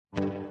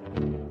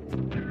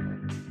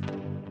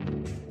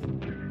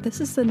This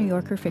is the New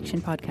Yorker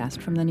Fiction Podcast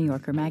from The New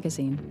Yorker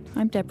magazine.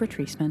 I'm Deborah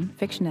Treisman,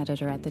 fiction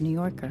editor at The New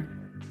Yorker.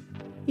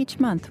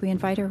 Each month, we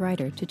invite a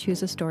writer to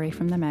choose a story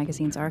from the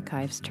magazine's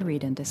archives to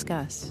read and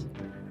discuss.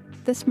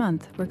 This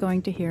month, we're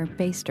going to hear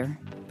Baster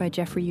by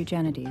Jeffrey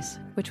Eugenides,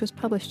 which was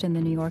published in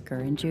The New Yorker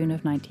in June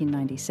of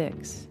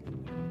 1996.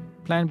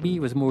 Plan B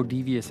was more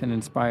devious and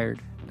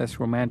inspired, less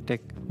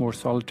romantic, more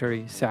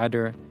solitary,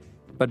 sadder,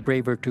 but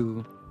braver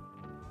too.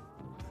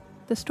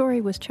 The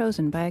story was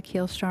chosen by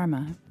Akhil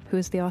Sharma, who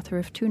is the author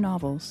of 2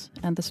 novels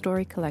and the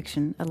story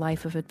collection A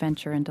Life of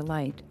Adventure and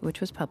Delight, which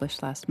was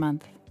published last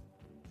month.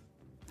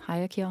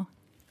 Hi, Akhil.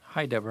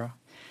 Hi, Deborah.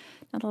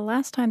 Now, the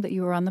last time that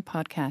you were on the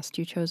podcast,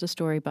 you chose a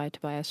story by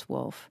Tobias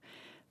Wolff.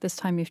 This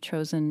time you've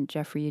chosen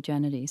Jeffrey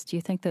Eugenides. Do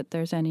you think that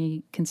there's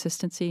any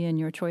consistency in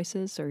your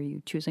choices, or are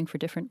you choosing for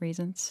different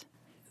reasons?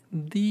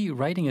 The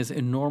writing is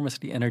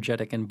enormously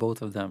energetic in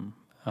both of them.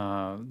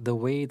 The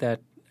way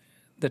that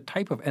the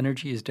type of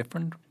energy is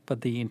different,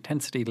 but the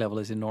intensity level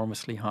is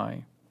enormously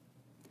high.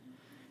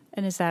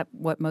 And is that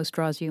what most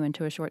draws you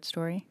into a short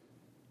story?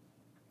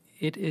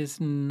 It is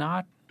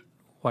not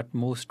what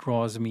most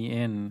draws me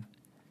in,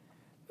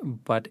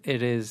 but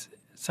it is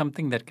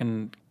something that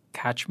can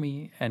catch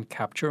me and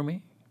capture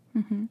me.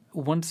 Mm-hmm.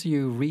 Once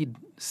you read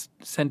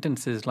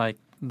sentences like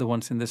the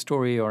ones in the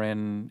story or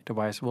in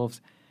Tobias Wolff's,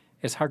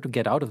 it's hard to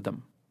get out of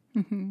them.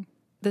 Mm-hmm.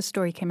 This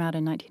story came out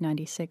in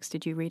 1996.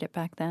 Did you read it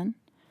back then?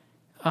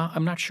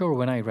 I'm not sure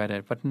when I read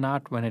it, but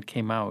not when it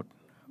came out.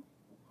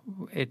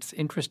 It's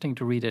interesting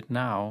to read it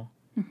now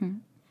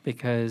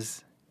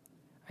because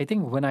I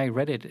think when I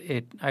read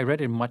it, I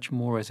read it much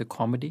more as a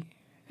comedy,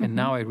 and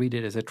now I read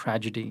it as a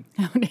tragedy.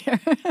 Oh, dear.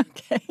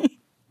 Okay.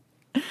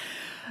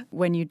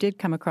 When you did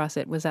come across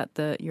it, was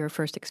that your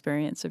first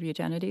experience of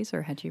Eugenides,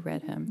 or had you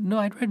read him? No,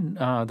 I'd read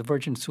The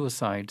Virgin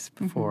Suicides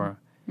before.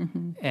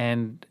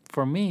 And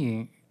for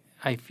me,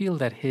 I feel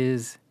that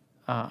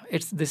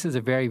this is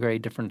a very, very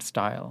different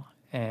style.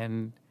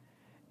 And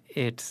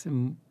it's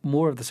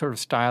more of the sort of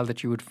style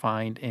that you would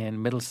find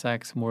in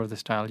Middlesex, more of the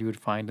style you would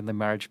find in The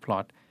Marriage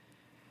Plot,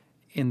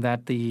 in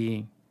that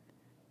the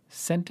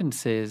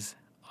sentences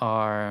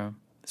are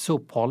so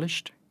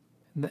polished,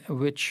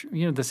 which,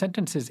 the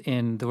sentences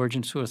in The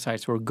Virgin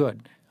Suicides were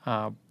good,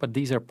 but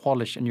these are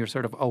polished, and you're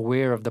sort of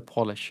aware of the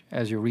polish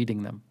as you're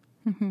reading them.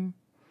 Mm-hmm.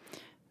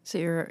 So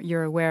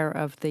you're aware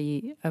of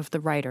the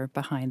writer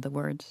behind the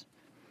words.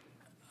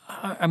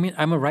 I mean,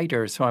 I'm a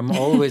writer, so I'm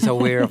always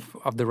aware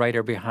of the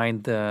writer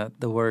behind the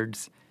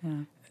words.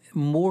 Yeah.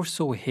 More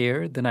so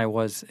here than I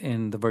was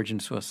in The Virgin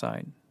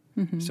Suicide.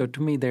 Mm-hmm. So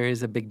to me, there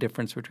is a big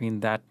difference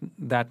between that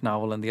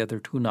novel and the other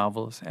 2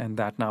 novels, and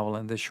that novel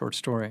and this short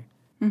story.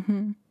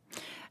 Mm-hmm.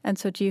 And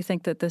so do you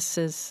think that this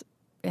is,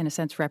 in a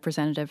sense,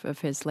 representative of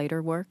his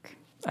later work?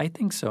 I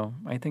think so.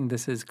 I think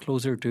this is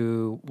closer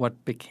to what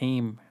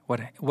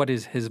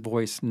is his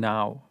voice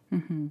now.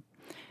 Mm-hmm.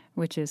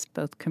 Which is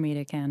both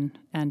comedic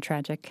and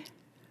tragic.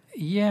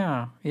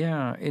 Yeah.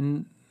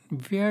 In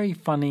very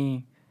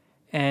funny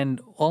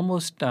and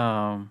almost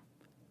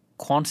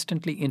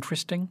constantly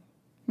interesting.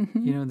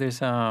 Mm-hmm. There's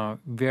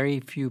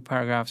very few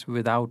paragraphs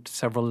without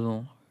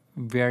several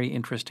very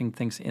interesting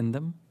things in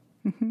them.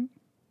 Mm-hmm.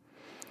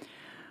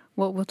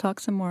 Well, we'll talk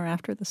some more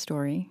after the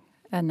story.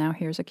 And now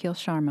here's Akhil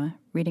Sharma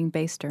reading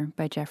Baster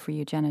by Jeffrey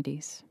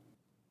Eugenides.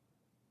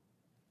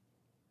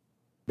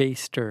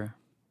 Baster.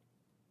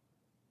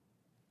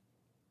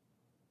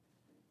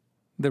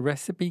 The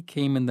recipe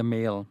came in the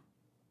mail.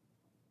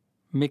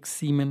 Mix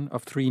semen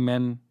of 3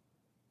 men.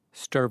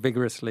 Stir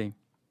vigorously.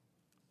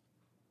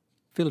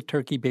 Fill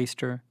turkey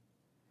baster.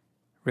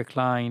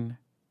 Recline.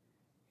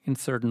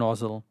 Insert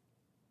nozzle.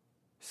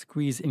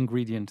 Squeeze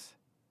ingredients.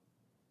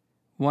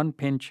 1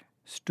 pinch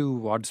Stu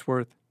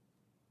Wadsworth.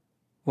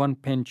 1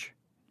 pinch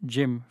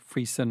Jim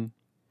Friesen.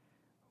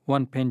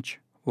 1 pinch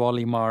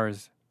Wally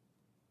Mars.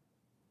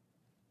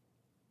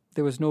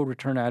 There was no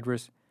return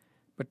address,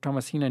 but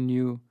Thomasina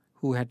knew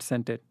who had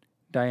sent it: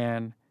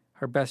 Diane,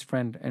 her best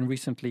friend and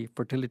recently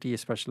fertility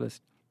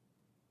specialist.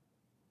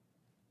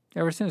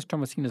 Ever since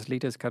Thomasina's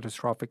latest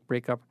catastrophic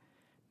breakup,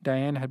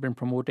 Diane had been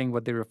promoting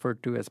what they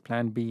referred to as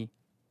Plan B.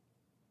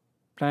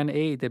 Plan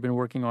A they'd been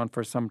working on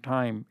for some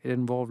time. It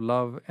involved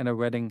love and a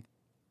wedding.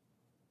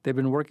 They'd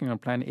been working on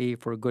Plan A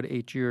for a good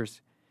 8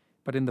 years,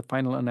 but in the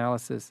final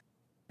analysis,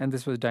 and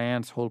this was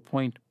Diane's whole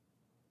point,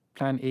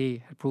 Plan A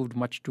had proved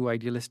much too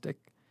idealistic,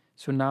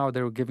 so now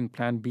they were giving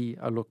Plan B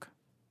a look.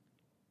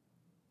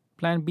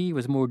 Plan B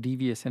was more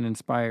devious and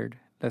inspired,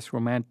 less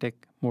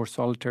romantic, more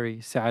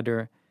solitary,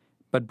 sadder,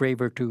 but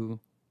braver too.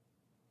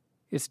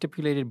 It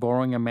stipulated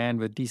borrowing a man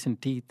with decent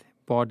teeth,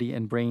 body,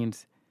 and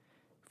brains,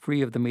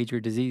 free of the major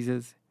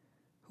diseases,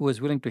 who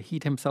was willing to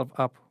heat himself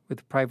up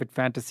with private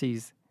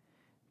fantasies.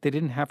 They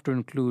didn't have to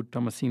include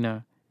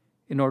Thomasina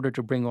in order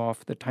to bring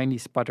off the tiny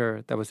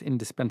sputter that was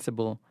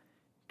indispensable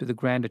to the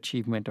grand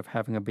achievement of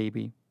having a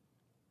baby.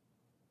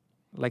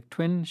 Like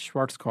twin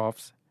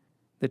Schwarzkopfs,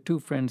 the 2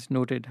 friends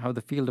noted how the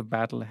field of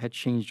battle had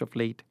changed of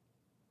late.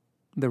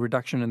 The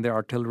reduction in their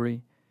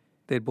artillery,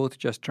 they had both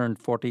just turned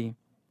 40.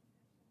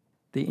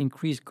 The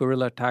increased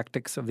guerrilla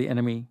tactics of the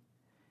enemy,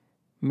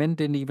 Men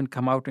didn't even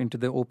come out into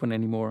the open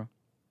anymore.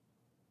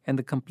 And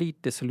the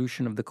complete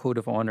dissolution of the code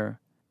of honor.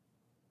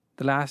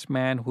 The last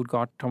man who'd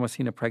got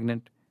Thomasina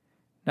pregnant,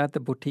 not the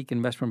boutique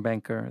investment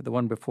banker, the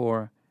one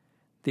before,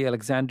 the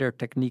Alexander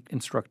technique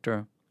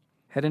instructor,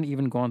 hadn't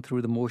even gone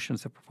through the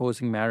motions of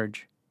proposing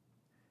marriage.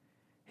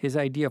 His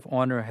idea of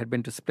honor had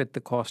been to split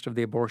the cost of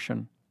the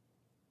abortion.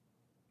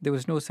 There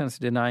was no sense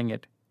denying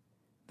it.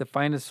 The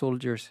finest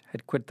soldiers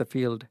had quit the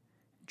field,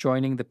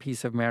 joining the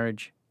peace of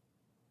marriage.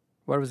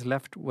 What was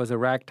left was a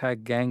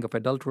ragtag gang of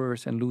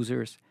adulterers and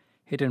losers,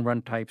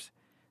 hit-and-run types,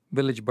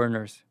 village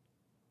burners.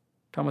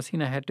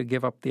 Thomasina had to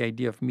give up the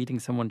idea of meeting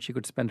someone she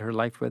could spend her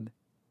life with.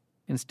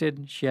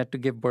 Instead, she had to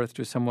give birth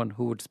to someone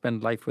who would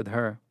spend life with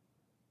her.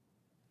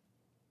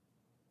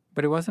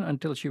 But it wasn't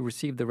until she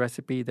received the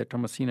recipe that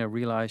Thomasina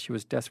realized she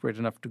was desperate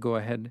enough to go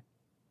ahead.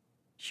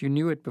 She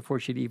knew it before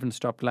she'd even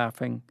stopped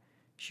laughing.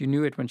 She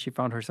knew it when she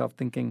found herself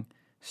thinking,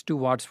 Stu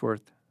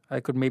Wadsworth, I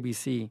could maybe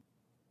see,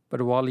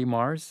 but Wally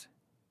Mars?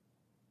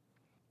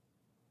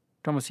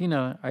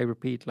 Thomasina, I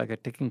repeat, like a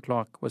ticking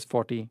clock, was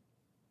 40.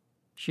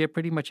 She had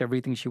pretty much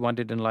everything she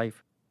wanted in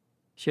life.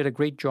 She had a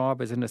great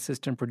job as an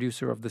assistant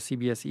producer of the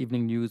CBS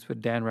Evening News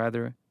with Dan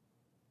Rather.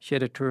 She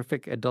had a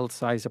terrific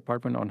adult-sized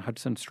apartment on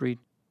Hudson Street.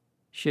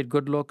 She had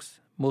good looks,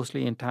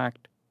 mostly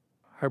intact.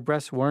 Her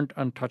breasts weren't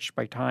untouched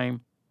by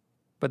time,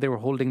 but they were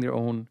holding their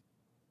own.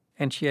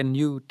 And she had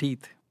new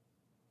teeth.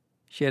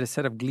 She had a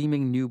set of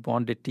gleaming new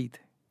bonded teeth.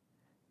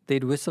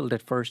 They'd whistled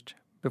at first,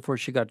 before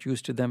she got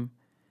used to them,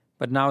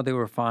 but now they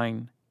were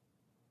fine.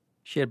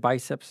 She had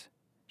biceps.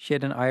 She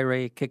had an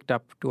IRA kicked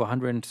up to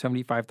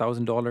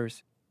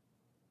 $175,000.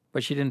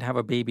 But she didn't have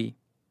a baby.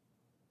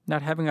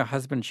 Not having a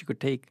husband she could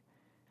take.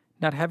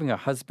 Not having a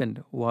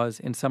husband was,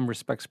 in some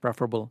respects,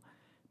 preferable,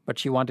 but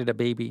she wanted a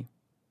baby.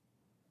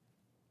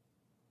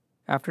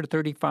 After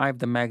 35,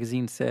 the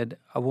magazine said,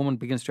 a woman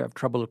begins to have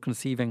trouble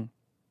conceiving.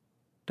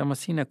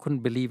 Thomasina couldn't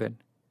believe it.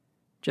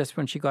 Just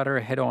when she got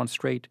her head on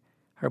straight,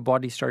 her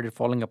body started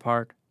falling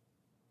apart.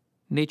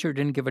 Nature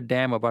didn't give a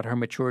damn about her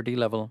maturity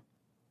level.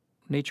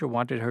 Nature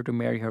wanted her to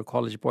marry her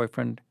college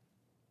boyfriend.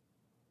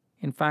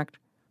 In fact,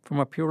 from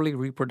a purely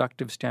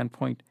reproductive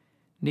standpoint,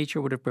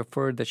 nature would have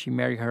preferred that she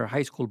marry her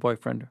high school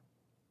boyfriend.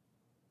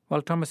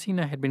 While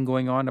Thomasina had been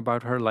going on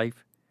about her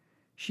life,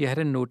 she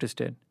hadn't noticed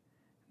it,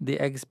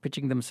 the eggs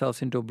pitching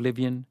themselves into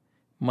oblivion,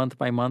 month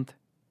by month.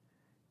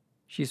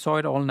 She saw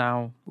it all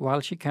now, while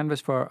she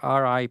canvassed for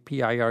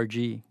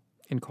RIPIRG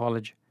in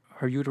college.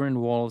 Her uterine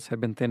walls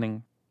had been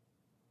thinning.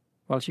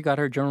 While she got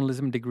her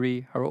journalism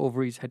degree, her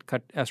ovaries had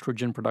cut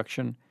estrogen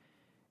production,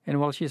 and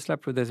while she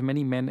slept with as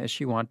many men as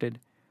she wanted,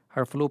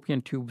 her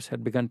fallopian tubes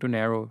had begun to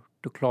narrow,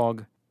 to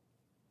clog.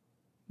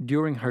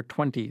 During her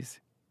 20s,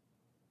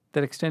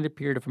 that extended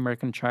period of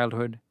American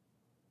childhood,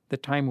 the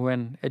time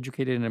when,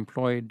 educated and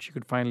employed, she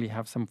could finally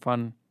have some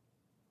fun,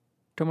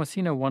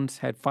 Thomasina once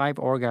had 5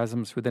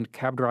 orgasms with a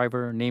cab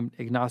driver named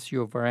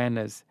Ignacio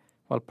Varanez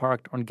while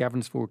parked on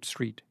Gavansford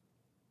Street.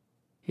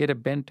 He had a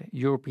bent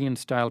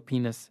European-style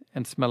penis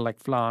and smelled like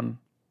flan.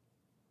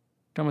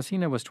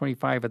 Thomasina was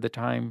 25 at the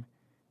time.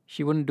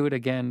 She wouldn't do it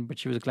again, but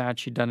she was glad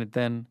she'd done it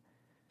then,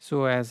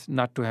 so as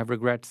not to have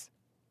regrets.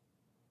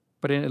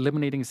 But in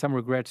eliminating some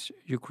regrets,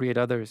 you create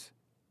others.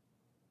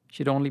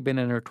 She'd only been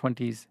in her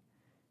 20s.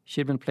 She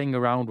had been playing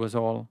around was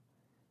all.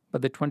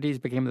 But the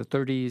 20s became the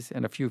 30s,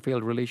 and a few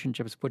failed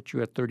relationships put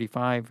you at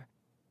 35,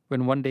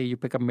 when one day you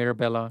pick up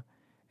Mirabella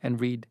and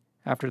read,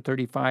 after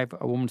 35,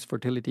 a woman's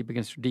fertility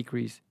begins to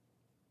decrease.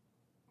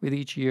 With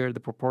each year, the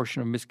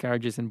proportion of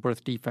miscarriages and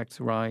birth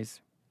defects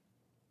rise.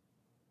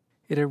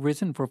 It had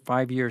risen for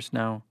 5 years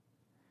now.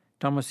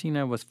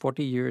 Thomasina was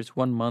 40 years,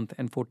 1 month,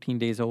 and 14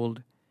 days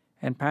old,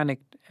 and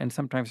panicked, and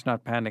sometimes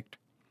not panicked,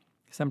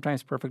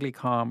 sometimes perfectly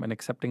calm and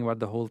accepting about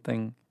the whole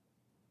thing.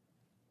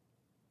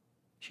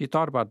 She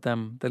thought about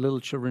them, the little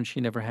children she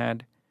never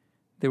had.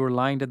 They were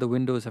lined at the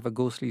windows of a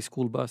ghostly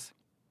school bus,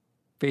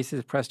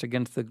 faces pressed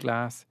against the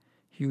glass,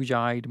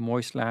 huge-eyed,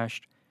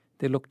 moist-lashed.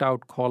 They looked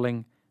out,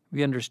 calling,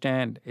 "We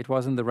understand. It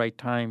wasn't the right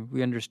time.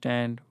 We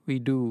understand. We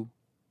do."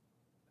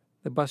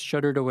 The bus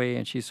shuddered away,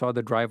 and she saw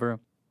the driver.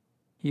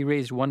 He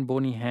raised one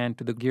bony hand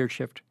to the gear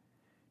shift,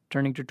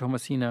 turning to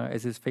Thomasina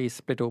as his face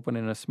split open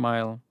in a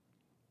smile.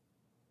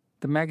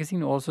 The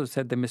magazine also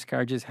said the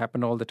miscarriages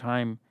happened all the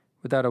time,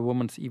 without a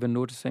woman's even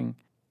noticing.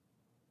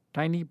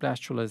 Tiny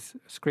blastulas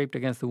scraped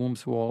against the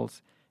womb's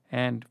walls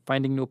and,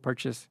 finding no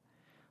purchase,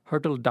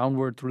 hurtled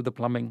downward through the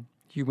plumbing,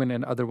 human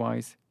and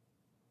otherwise.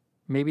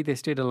 Maybe they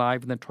stayed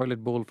alive in the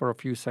toilet bowl for a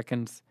few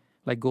seconds,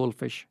 like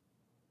goldfish.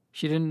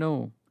 She didn't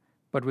know,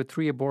 but with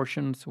 3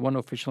 abortions, 1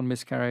 official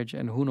miscarriage,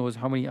 and who knows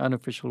how many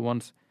unofficial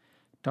ones,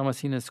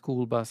 Thomasina's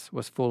school bus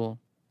was full.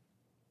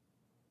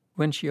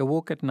 When she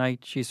awoke at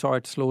night, she saw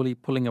it slowly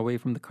pulling away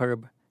from the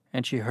curb,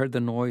 and she heard the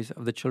noise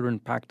of the children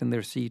packed in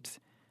their seats,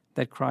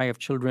 that cry of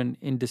children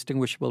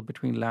indistinguishable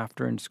between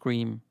laughter and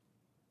scream.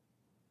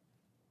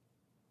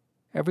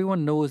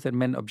 Everyone knows that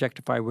men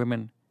objectify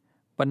women,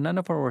 but none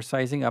of our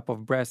sizing up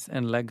of breasts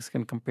and legs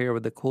can compare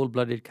with the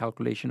cold-blooded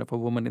calculation of a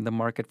woman in the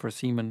market for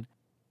semen.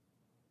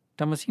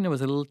 Thomasina was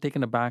a little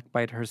taken aback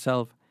by it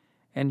herself,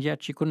 and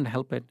yet she couldn't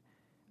help it.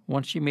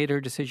 Once she made her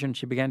decision,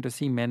 she began to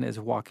see men as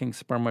walking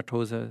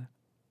spermatozoa.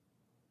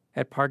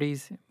 At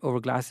parties, over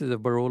glasses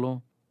of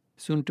Barolo,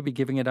 soon to be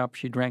giving it up,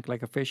 she drank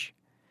like a fish.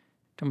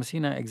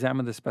 Thomasina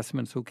examined the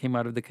specimens who came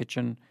out of the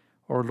kitchen,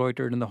 or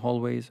loitered in the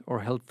hallways, or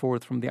held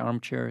forth from the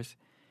armchairs,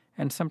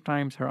 and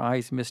sometimes, her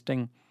eyes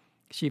misting,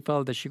 she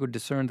felt that she could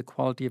discern the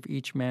quality of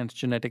each man's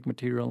genetic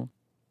material.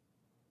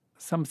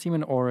 Some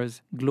semen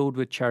auras glowed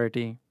with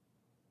charity.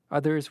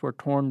 Others were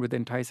torn with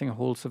enticing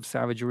holes of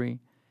savagery.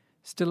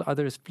 Still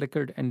others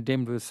flickered and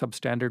dimmed with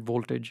substandard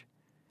voltage.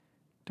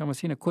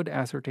 Thomasina could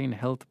ascertain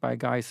health by a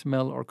guy's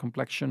smell or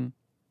complexion.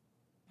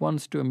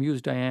 Once, to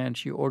amuse Diane,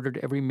 she ordered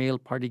every male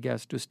party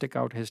guest to stick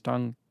out his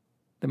tongue.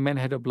 The men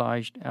had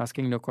obliged,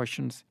 asking no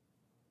questions.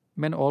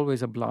 Men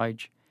always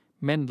oblige.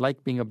 Men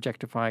like being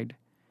objectified.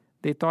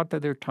 They thought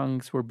that their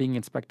tongues were being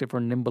inspected for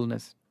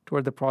nimbleness,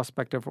 toward the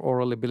prospect of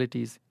oral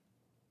abilities.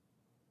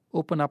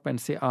 Open up and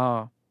say,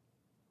 ah.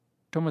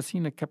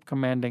 Thomasina kept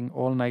commanding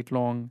all night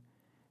long,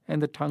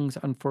 and the tongues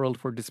unfurled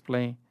for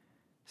display.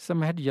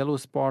 Some had yellow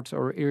spots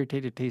or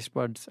irritated taste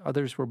buds,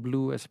 others were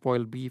blue as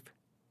spoiled beef.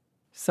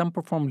 Some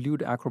performed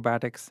lewd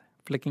acrobatics,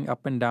 flicking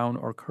up and down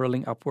or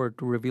curling upward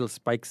to reveal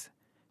spikes,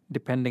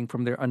 depending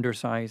from their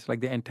undersize, like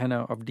the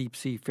antenna of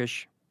deep-sea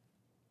fish.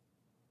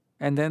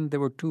 And then there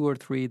were 2 or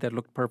 3 that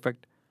looked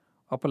perfect,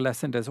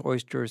 opalescent as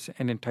oysters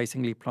and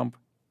enticingly plump.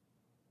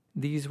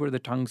 These were the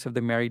tongues of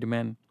the married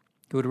men,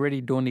 who had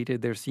already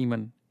donated their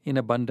semen, in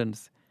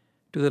abundance,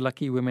 to the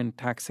lucky women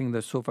taxing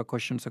the sofa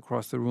cushions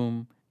across the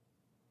room.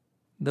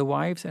 The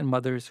wives and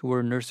mothers who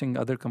were nursing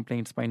other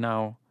complaints by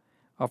now,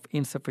 of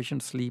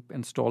insufficient sleep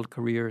and stalled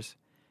careers,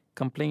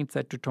 complaints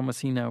that to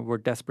Thomasina were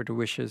desperate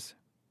wishes.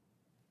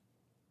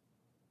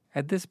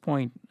 At this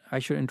point, I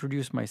should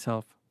introduce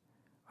myself.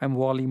 I'm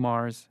Wally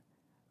Mars.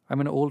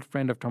 I'm an old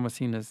friend of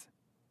Thomasina's.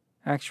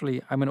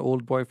 Actually, I'm an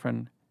old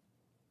boyfriend.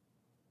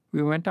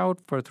 We went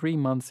out for 3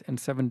 months and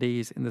 7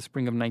 days in the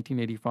spring of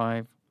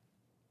 1985.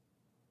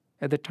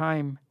 At the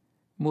time,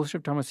 most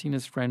of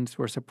Thomasina's friends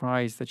were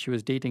surprised that she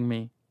was dating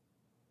me.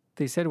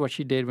 They said what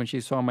she did when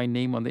she saw my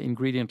name on the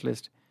ingredient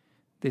list.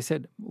 They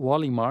said,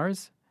 Wally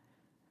Mars?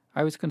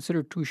 I was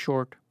considered too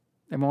short.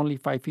 I'm only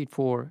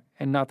 5'4"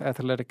 and not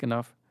athletic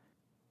enough.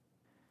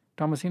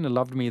 Thomasina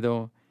loved me,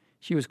 though.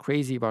 She was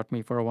crazy about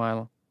me for a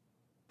while.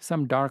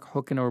 Some dark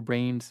hook in our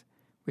brains,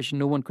 which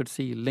no one could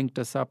see, linked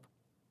us up.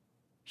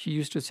 She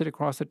used to sit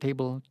across the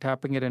table,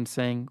 tapping it and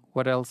saying,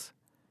 what else?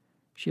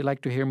 She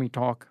liked to hear me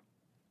talk.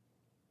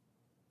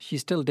 She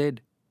still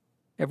did.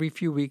 Every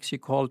few weeks she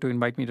called to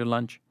invite me to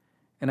lunch,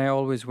 and I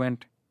always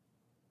went.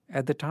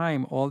 At the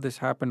time all this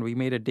happened, we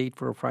made a date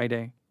for a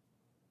Friday.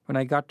 When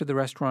I got to the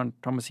restaurant,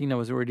 Thomasina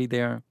was already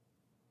there.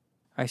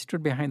 I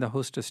stood behind the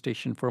hostess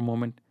station for a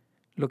moment,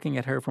 looking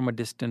at her from a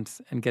distance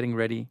and getting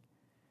ready.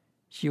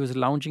 She was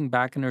lounging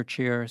back in her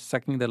chair,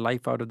 sucking the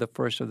life out of the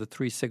first of the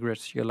 3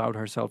 cigarettes she allowed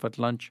herself at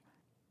lunch.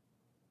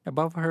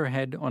 Above her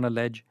head, on a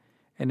ledge,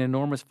 an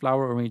enormous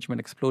flower arrangement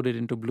exploded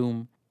into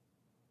bloom.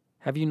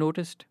 Have you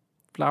noticed?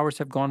 Flowers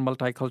have gone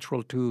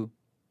multicultural too.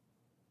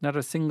 Not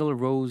a single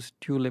rose,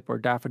 tulip, or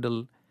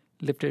daffodil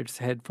lifted its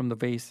head from the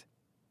vase.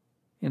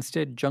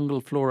 Instead,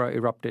 jungle flora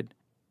erupted.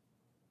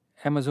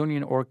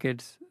 Amazonian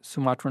orchids,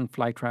 Sumatran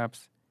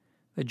flytraps.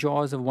 The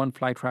jaws of one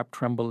flytrap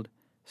trembled,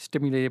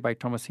 stimulated by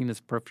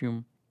Thomasina's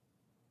perfume.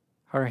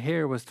 Her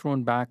hair was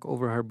thrown back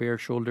over her bare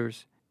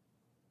shoulders.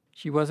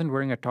 She wasn't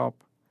wearing a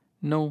top.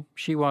 No,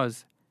 she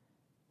was.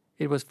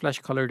 It was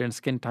flesh-colored and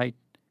skin-tight.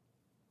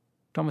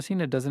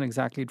 Thomasina doesn't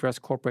exactly dress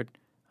corporate,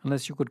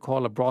 unless you could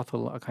call a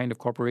brothel a kind of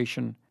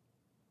corporation.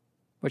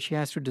 What she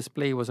has to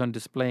display was on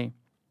display.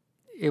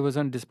 It was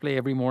on display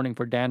every morning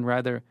for Dan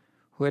Rather,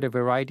 who had a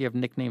variety of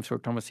nicknames for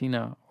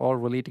Thomasina, all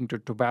relating to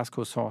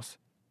Tabasco sauce.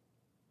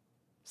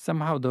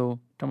 Somehow, though,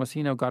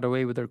 Thomasina got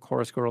away with her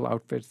chorus girl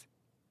outfits.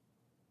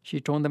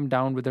 She toned them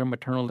down with her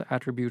maternal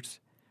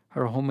attributes,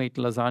 her homemade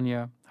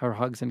lasagna, her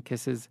hugs and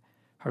kisses,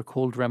 her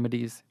cold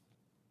remedies.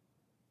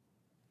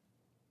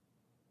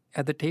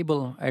 At the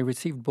table, I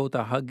received both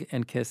a hug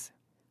and kiss.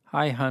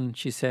 Hi, hun,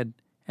 she said,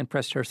 and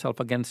pressed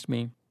herself against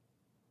me.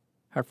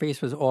 Her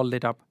face was all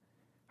lit up.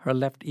 Her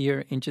left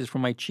ear, inches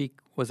from my cheek,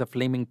 was a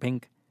flaming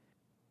pink.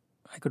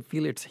 I could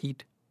feel its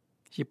heat.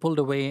 She pulled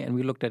away and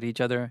we looked at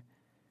each other.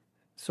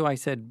 So I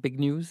said, big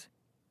news?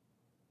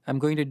 I'm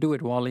going to do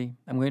it, Wally.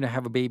 I'm going to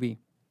have a baby.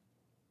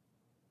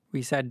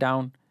 We sat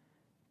down.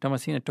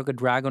 Thomasina took a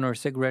drag on her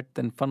cigarette,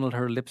 then funneled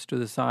her lips to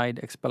the side,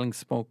 expelling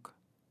smoke.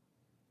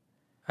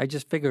 I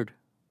just figured.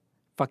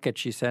 Fuck it,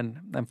 she said.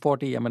 I'm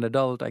 40, I'm an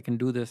adult, I can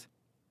do this.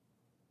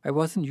 I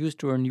wasn't used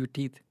to her new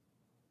teeth.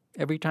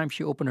 Every time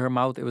she opened her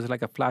mouth, it was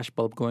like a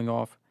flashbulb going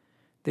off.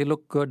 They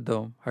look good,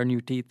 though, her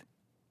new teeth.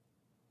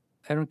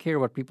 I don't care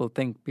what people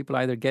think. People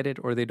either get it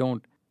or they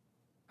don't.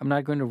 I'm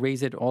not going to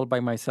raise it all by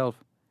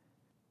myself.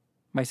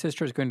 My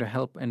sister's going to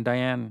help, and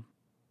Diane.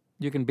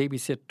 You can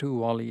babysit too,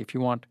 Wally, if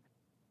you want.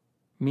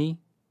 Me?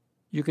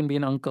 You can be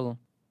an uncle.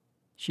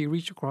 She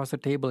reached across the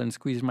table and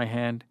squeezed my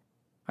hand.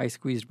 I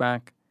squeezed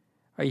back.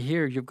 I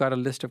hear you've got a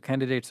list of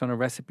candidates on a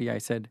recipe, I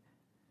said.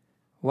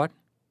 What?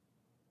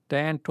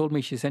 Diane told me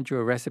she sent you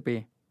a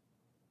recipe.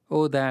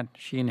 Oh, that,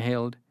 she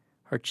inhaled,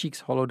 her cheeks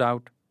hollowed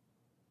out.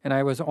 And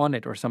I was on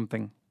it or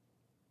something.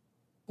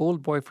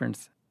 Old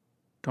boyfriends,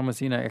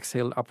 Thomasina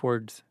exhaled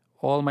upwards.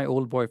 All my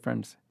old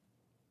boyfriends.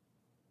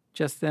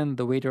 Just then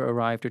the waiter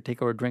arrived to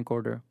take our drink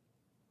order.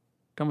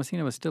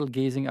 Thomasina was still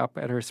gazing up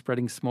at her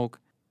spreading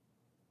smoke.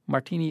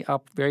 Martini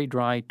up, very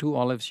dry, 2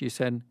 olives, she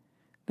said.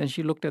 Then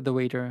she looked at the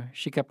waiter.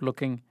 She kept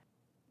looking.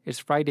 It's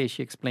Friday,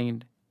 she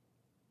explained.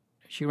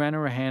 She ran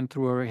her hand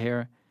through her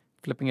hair,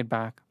 flipping it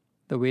back.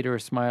 The waiter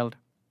smiled.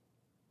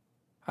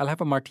 I'll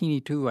have a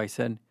martini too, I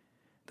said.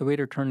 The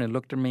waiter turned and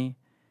looked at me.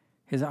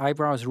 His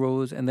eyebrows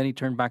rose, and then he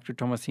turned back to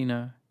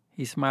Thomasina.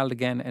 He smiled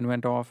again and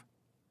went off.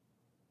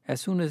 As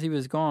soon as he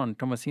was gone,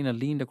 Thomasina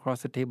leaned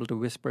across the table to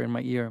whisper in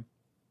my ear.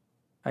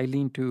 I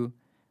leaned too.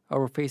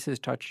 Our faces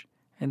touched,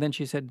 and then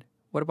she said,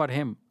 What about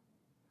him?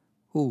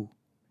 Who?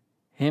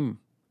 Him.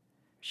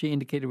 She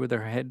indicated with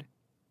her head.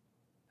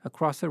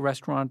 Across the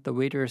restaurant, the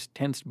waiter's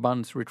tensed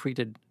buns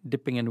retreated,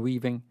 dipping and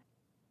weaving.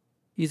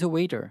 He's a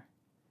waiter.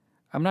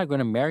 I'm not going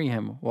to marry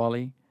him,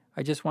 Wally.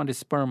 I just want his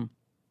sperm.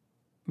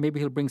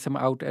 Maybe he'll bring some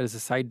out as a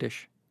side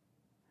dish.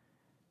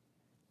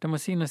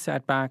 Thomasina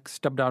sat back,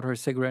 stubbed out her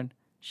cigarette.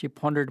 She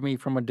pondered me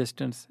from a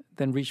distance,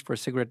 then reached for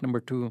cigarette number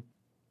 2.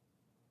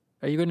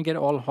 Are you going to get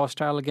all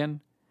hostile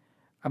again?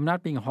 I'm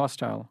not being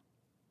hostile.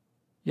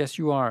 Yes,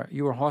 you are.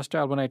 You were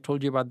hostile when I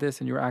told you about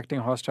this, and you're acting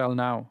hostile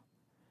now.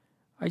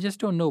 I just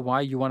don't know why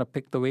you want to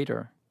pick the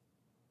waiter.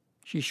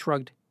 She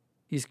shrugged.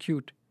 He's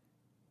cute.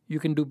 You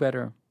can do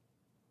better.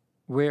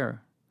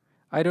 Where?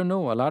 I don't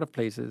know, a lot of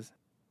places.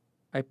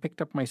 I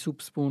picked up my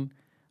soup spoon.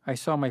 I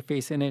saw my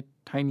face in it,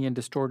 tiny and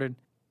distorted.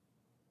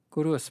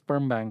 Go to a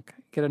sperm bank.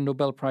 Get a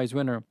Nobel Prize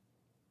winner.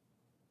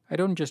 I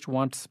don't just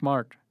want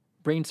smart.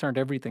 Brains aren't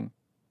everything.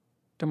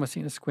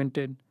 Thomasina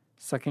squinted,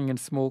 sucking in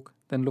smoke,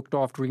 then looked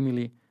off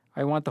dreamily.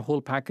 I want the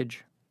whole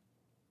package.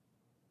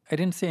 I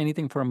didn't say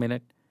anything for a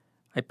minute.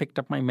 I picked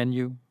up my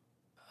menu.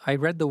 I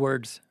read the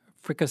words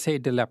fricassee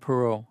de la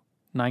Perot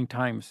 9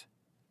 times.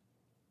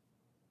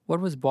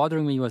 What was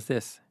bothering me was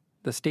this,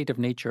 the state of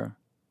nature.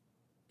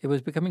 It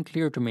was becoming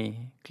clear to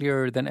me,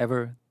 clearer than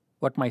ever,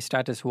 what my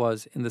status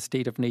was in the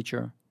state of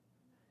nature.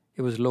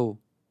 It was low.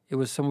 It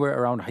was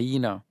somewhere around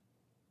hyena.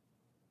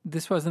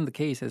 This wasn't the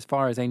case as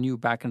far as I knew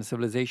back in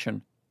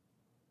civilization.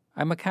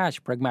 I'm a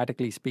catch,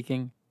 pragmatically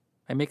speaking.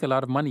 I make a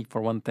lot of money,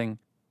 for one thing.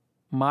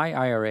 My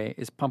IRA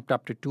is pumped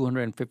up to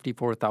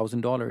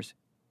 $254,000.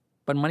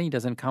 But money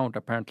doesn't count,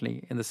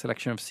 apparently, in the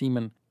selection of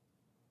semen.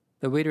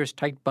 The waiter's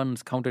tight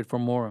buns counted for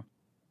more.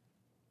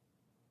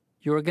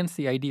 You're against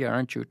the idea,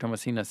 aren't you?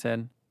 Thomasina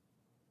said.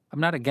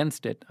 I'm not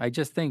against it. I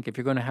just think if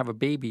you're going to have a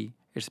baby,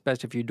 it's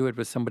best if you do it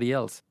with somebody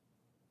else,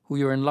 who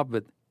you're in love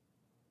with.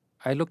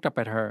 I looked up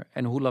at her,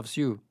 and who loves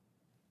you?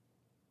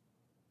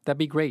 That'd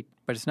be great,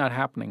 but it's not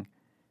happening.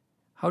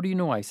 How do you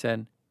know? I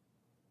said.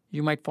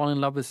 You might fall in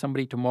love with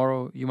somebody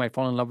tomorrow. You might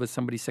fall in love with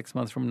somebody 6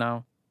 months from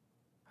now.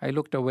 I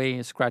looked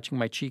away, scratching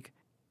my cheek.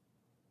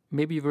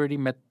 Maybe you've already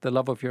met the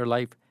love of your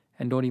life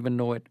and don't even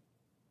know it.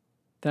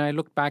 Then I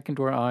looked back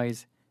into her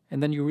eyes,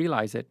 and then you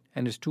realize it,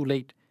 and it's too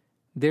late.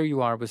 There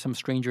you are with some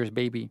stranger's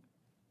baby.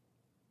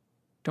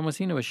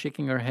 Thomasina was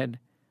shaking her head.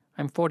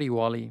 I'm 40,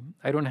 Wally.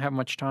 I don't have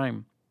much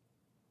time.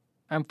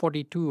 I'm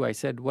 42, I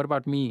said. What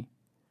about me?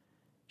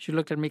 She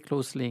looked at me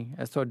closely,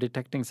 as though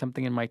detecting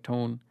something in my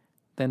tone,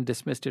 then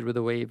dismissed it with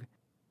a wave.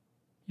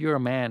 You're a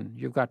man.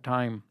 You've got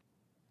time.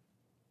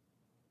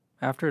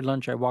 After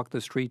lunch, I walked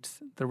the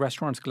streets. The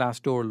restaurant's glass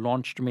door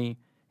launched me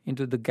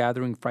into the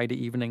gathering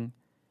Friday evening.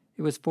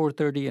 It was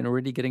 4:30 and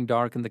already getting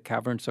dark in the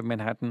caverns of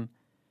Manhattan.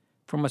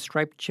 From a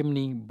striped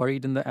chimney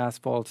buried in the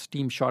asphalt,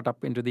 steam shot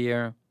up into the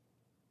air.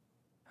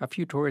 A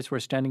few tourists were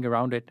standing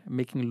around it,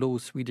 making low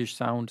Swedish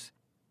sounds,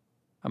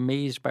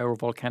 amazed by our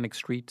volcanic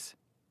streets.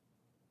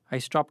 I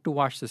stopped to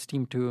watch the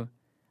steam too.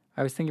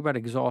 I was thinking about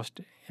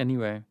exhaust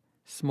anyway,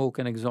 smoke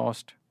and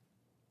exhaust.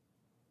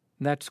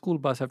 That school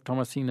bus of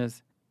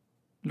Thomasina's,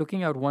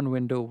 looking out one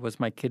window, was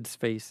my kid's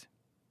face.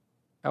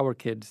 Our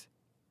kids.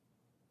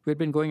 We had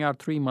been going out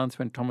 3 months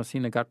when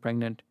Thomasina got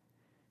pregnant.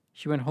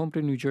 She went home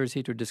to New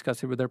Jersey to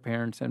discuss it with her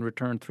parents and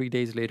returned 3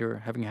 days later,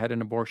 having had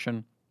an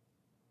abortion.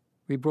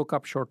 We broke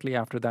up shortly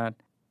after that,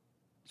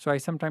 so I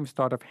sometimes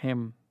thought of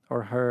him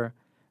or her,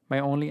 my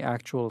only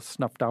actual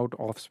snuffed-out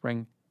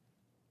offspring.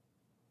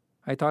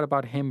 I thought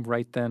about him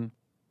right then.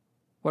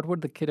 What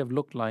would the kid have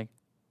looked like?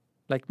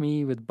 Like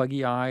me with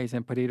buggy eyes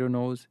and potato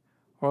nose,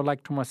 or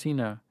like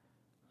Thomasina?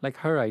 Like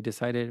her, I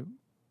decided.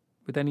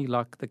 With any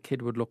luck, the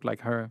kid would look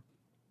like her.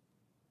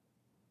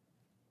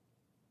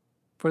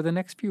 For the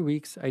next few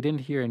weeks, I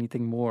didn't hear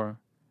anything more.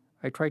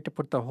 I tried to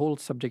put the whole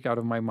subject out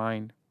of my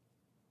mind.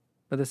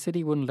 But the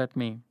city wouldn't let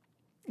me.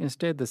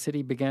 Instead, the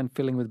city began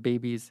filling with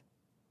babies.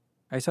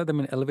 I saw them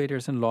in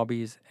elevators and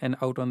lobbies and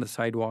out on the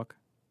sidewalk.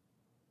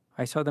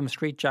 I saw them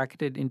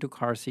straight-jacketed into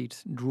car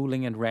seats,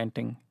 drooling and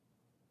ranting.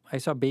 I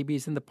saw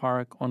babies in the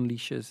park on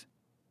leashes.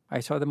 I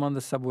saw them on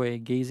the subway,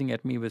 gazing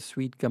at me with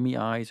sweet, gummy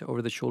eyes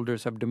over the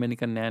shoulders of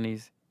Dominican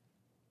nannies.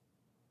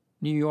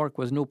 New York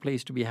was no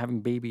place to be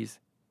having babies.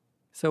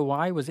 So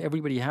why was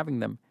everybody having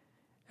them?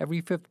 Every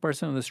fifth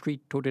person on the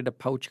street toted a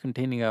pouch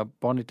containing a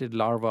bonneted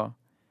larva.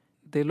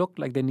 They looked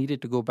like they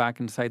needed to go back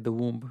inside the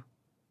womb.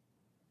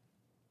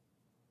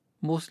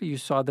 Mostly you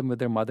saw them with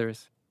their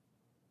mothers.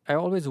 I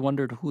always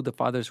wondered who the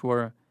fathers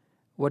were.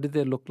 What did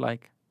they look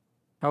like?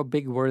 How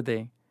big were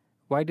they?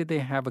 Why did they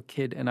have a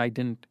kid and I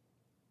didn't?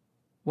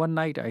 One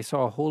night I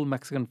saw a whole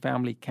Mexican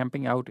family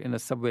camping out in a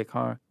subway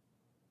car.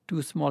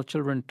 Two small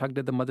children tugged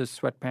at the mother's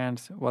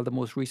sweatpants while the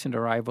most recent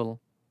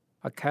arrival,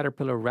 a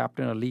caterpillar wrapped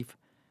in a leaf,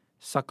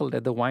 suckled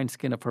at the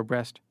wineskin of her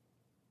breast.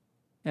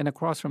 And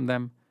across from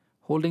them,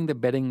 holding the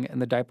bedding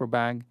and the diaper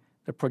bag,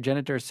 the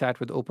progenitor sat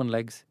with open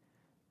legs.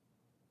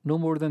 No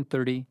more than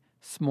 30,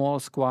 small,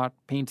 squat,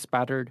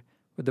 paint-spattered,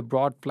 with the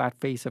broad, flat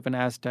face of an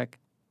Aztec,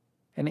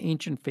 an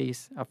ancient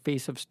face, a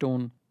face of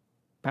stone,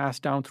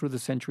 passed down through the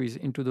centuries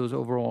into those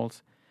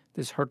overalls,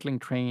 this hurtling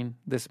train,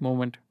 this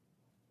moment.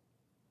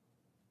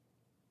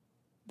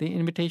 The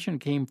invitation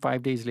came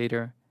 5 days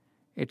later.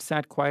 It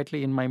sat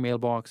quietly in my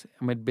mailbox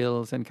amid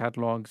bills and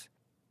catalogs.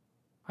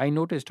 I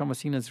noticed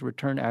Thomasina's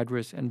return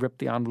address and ripped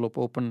the envelope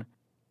open.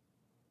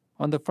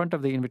 On the front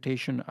of the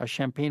invitation, a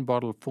champagne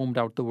bottle foamed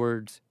out the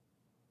words,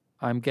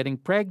 "I'm getting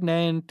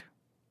pregnant."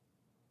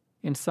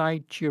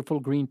 Inside, cheerful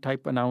green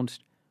type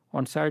announced,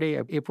 "On Saturday,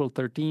 April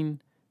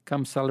 13,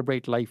 come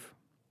celebrate life."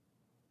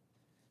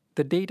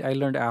 The date I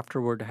learned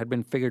afterward had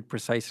been figured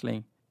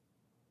precisely.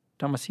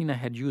 Thomasina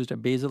had used a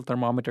basal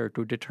thermometer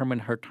to determine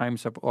her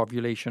times of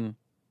ovulation.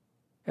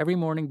 Every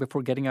morning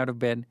before getting out of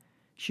bed,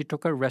 she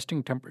took her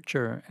resting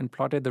temperature and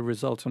plotted the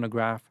results on a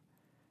graph.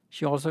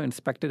 She also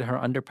inspected her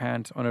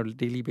underpants on a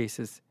daily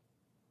basis.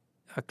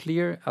 A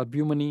clear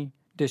albuminy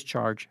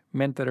discharge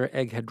meant that her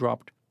egg had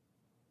dropped.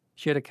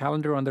 She had a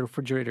calendar on the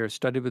refrigerator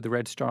studded with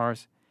red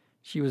stars.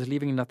 She was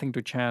leaving nothing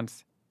to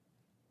chance.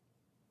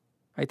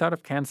 I thought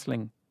of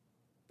canceling.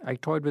 I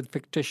toyed with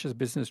fictitious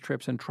business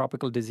trips and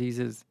tropical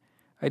diseases.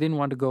 I didn't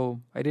want to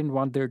go. I didn't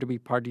want there to be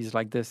parties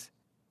like this.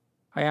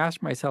 I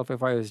asked myself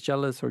if I was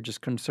jealous or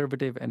just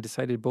conservative and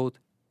decided both.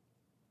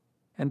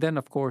 And then,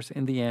 of course,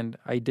 in the end,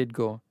 I did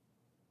go.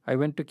 I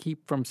went to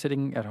keep from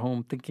sitting at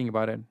home thinking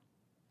about it.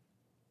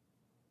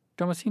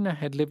 Thomasina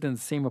had lived in the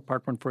same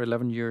apartment for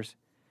 11 years,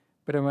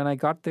 but when I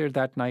got there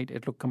that night,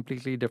 it looked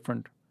completely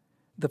different.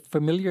 The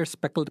familiar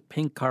speckled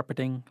pink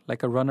carpeting,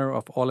 like a runner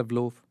of olive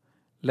loaf,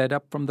 led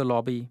up from the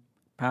lobby,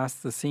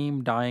 past the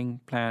same dying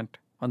plant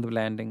on the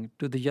landing,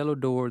 to the yellow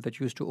door that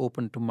used to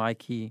open to my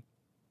key.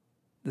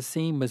 The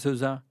same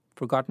mezuzah,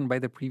 forgotten by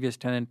the previous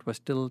tenant, was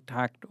still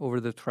tacked over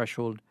the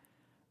threshold.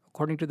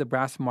 According to the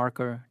brass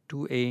marker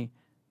 2A,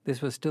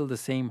 this was still the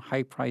same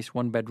high-priced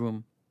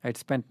one-bedroom I had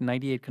spent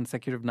 98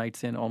 consecutive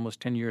nights in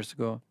almost 10 years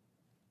ago.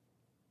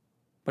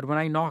 But when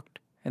I knocked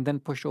and then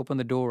pushed open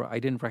the door, I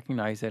didn't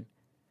recognize it.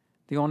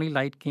 The only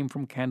light came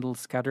from candles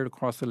scattered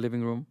across the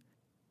living room.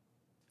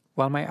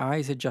 While my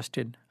eyes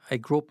adjusted, I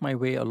groped my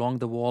way along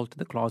the wall to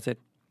the closet.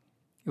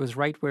 It was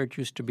right where it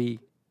used to be,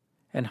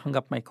 and hung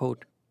up my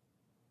coat.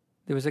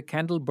 There was a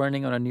candle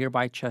burning on a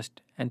nearby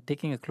chest, and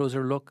taking a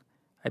closer look,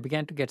 I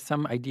began to get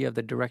some idea of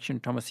the direction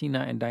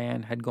Thomasina and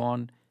Diane had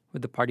gone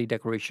with the party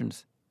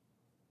decorations.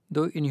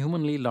 Though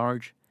inhumanly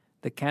large,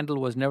 the candle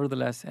was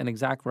nevertheless an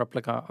exact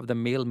replica of the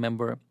male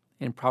member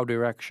in proud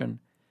erection,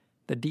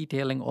 the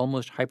detailing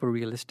almost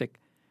hyper-realistic,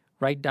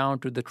 right down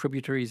to the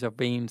tributaries of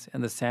veins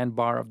and the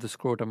sandbar of the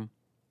scrotum.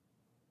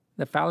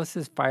 The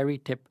phallus's fiery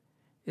tip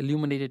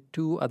illuminated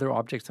two other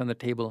objects on the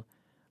table,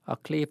 a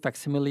clay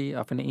facsimile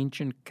of an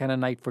ancient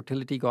Canaanite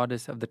fertility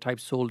goddess of the type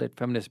sold at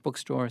feminist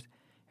bookstores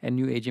and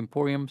New Age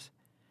emporiums,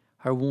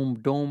 her womb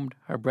domed,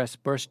 her breasts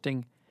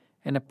bursting,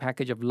 and a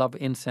package of love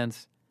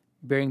incense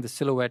bearing the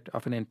silhouette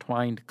of an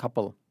entwined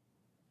couple.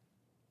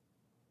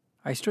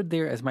 I stood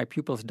there as my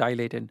pupils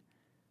dilated.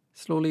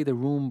 Slowly the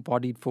room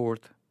bodied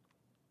forth.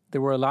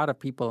 There were a lot of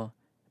people,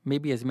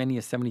 maybe as many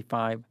as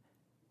 75.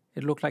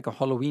 It looked like a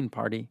Halloween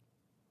party.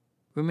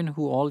 Women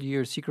who all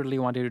year secretly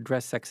wanted to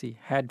dress sexy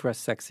had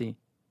dressed sexy.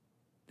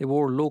 They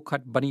wore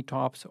low-cut bunny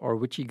tops or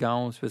witchy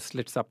gowns with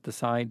slits up the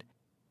side.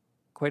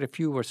 Quite a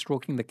few were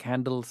stroking the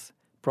candles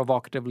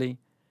provocatively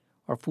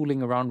or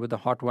fooling around with the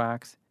hot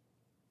wax.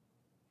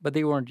 But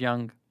they weren't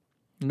young.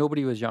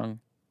 Nobody was young.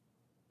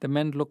 The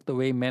men looked the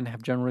way men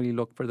have generally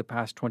looked for the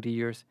past 20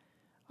 years,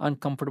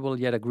 uncomfortable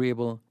yet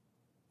agreeable.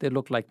 They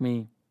looked like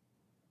me.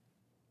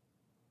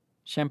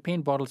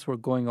 Champagne bottles were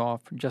going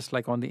off, just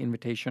like on the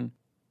invitation.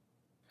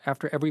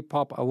 After every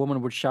pop, a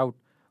woman would shout,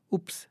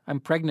 "Oops, I'm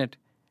pregnant,"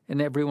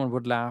 and everyone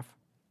would laugh.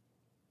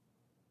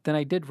 Then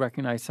I did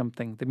recognize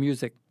something, the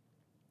music.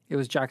 It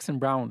was Jackson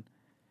Browne.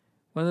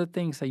 One of the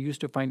things I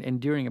used to find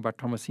endearing about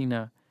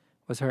Thomasina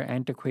was her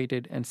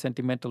antiquated and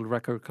sentimental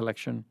record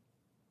collection.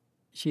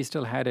 She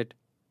still had it.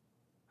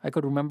 I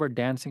could remember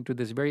dancing to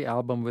this very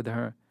album with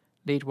her.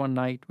 Late one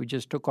night, we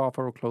just took off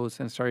our clothes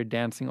and started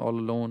dancing all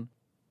alone.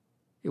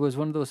 It was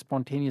one of those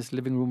spontaneous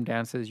living room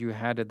dances you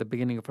had at the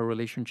beginning of a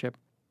relationship.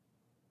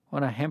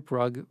 On a hemp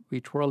rug,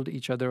 we twirled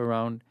each other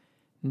around,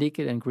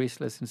 naked and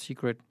graceless in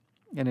secret,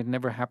 and it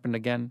never happened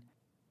again.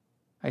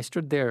 I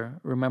stood there,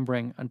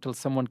 remembering, until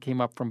someone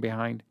came up from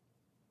behind.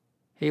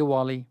 "Hey,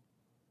 Wally."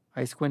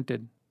 I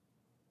squinted.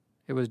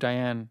 It was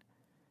Diane.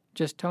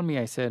 "Just tell me,"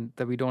 I said,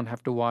 "that we don't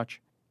have to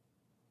watch."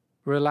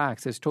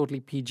 "Relax, it's totally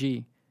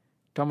PG.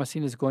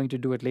 Thomasine is going to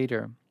do it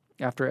later,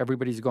 after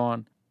everybody's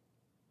gone."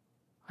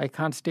 "I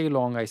can't stay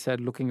long," I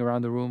said, looking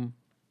around the room.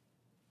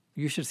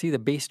 "You should see the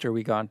Baster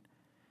we got.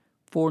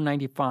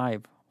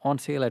 $4.95, on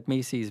sale at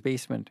Macy's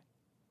basement.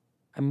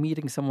 I'm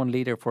meeting someone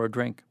later for a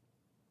drink.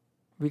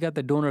 We got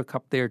the donor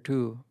cup there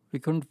too. We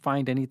couldn't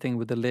find anything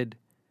with the lid,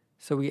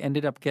 so we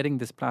ended up getting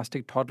this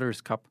plastic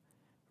toddler's cup.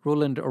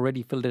 Roland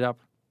already filled it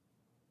up."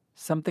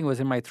 Something was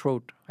in my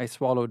throat. I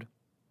swallowed.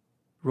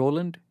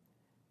 "Roland?"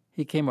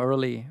 "He came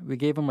early. We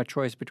gave him a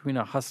choice between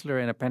a Hustler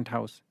and a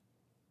Penthouse."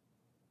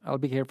 "I'll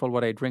be careful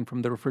what I drink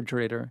from the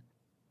refrigerator."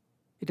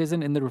 "It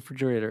isn't in the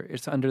refrigerator.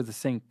 It's under the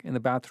sink, in the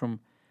bathroom.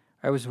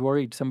 I was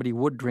worried somebody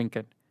would drink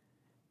it."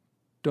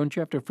 "Don't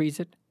you have to freeze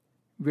it?"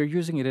 "We're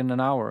using it in an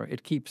hour.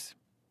 It keeps."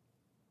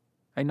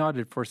 I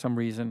nodded for some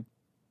reason.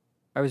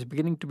 I was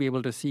beginning to be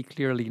able to see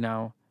clearly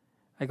now.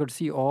 I could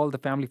see all the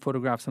family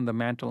photographs on the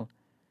mantel.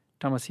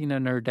 Thomasina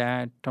and her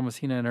dad,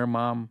 Thomasina and her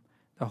mom,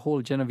 the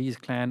whole Genovese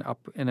clan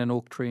up in an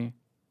oak tree.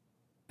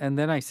 And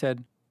then I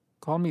said,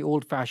 "Call me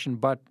old-fashioned,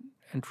 but,"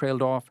 and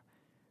trailed off.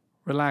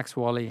 "Relax,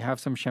 Wally. Have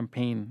some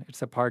champagne.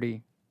 It's a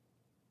party."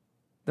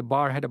 The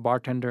bar had a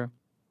bartender.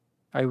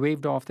 I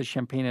waved off the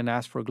champagne and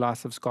asked for a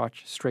glass of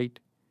scotch, straight.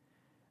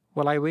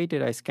 While I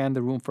waited, I scanned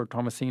the room for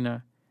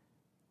Thomasina.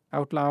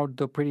 Out loud,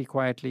 though pretty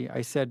quietly,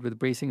 I said with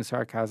bracing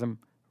sarcasm,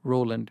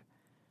 "Roland."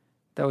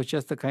 That was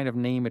just the kind of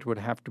name it would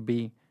have to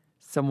be,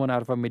 someone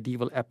out of a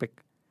medieval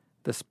epic,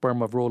 the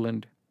sperm of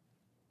Roland.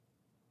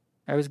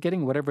 I was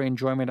getting whatever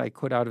enjoyment I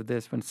could out of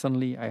this when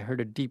suddenly I heard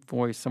a deep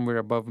voice somewhere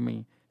above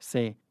me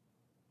say,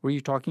 "Were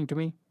you talking to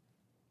me?"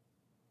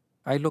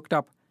 I looked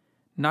up,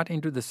 not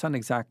into the sun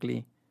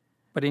exactly,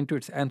 but into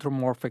its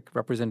anthropomorphic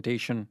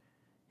representation.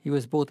 He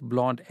was both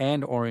blond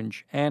and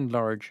orange and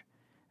large,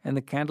 and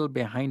the candle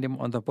behind him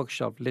on the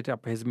bookshelf lit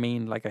up his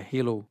mane like a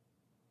halo.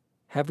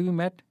 "Have we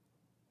met?"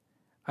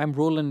 "I'm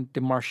Roland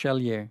de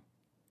Marchelier."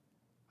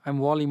 "I'm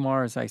Wally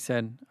Mars," I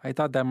said. "I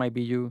thought that might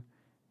be you.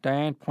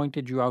 Diane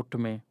pointed you out to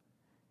me."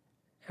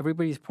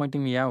 "Everybody's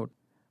pointing me out.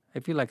 I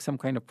feel like some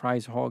kind of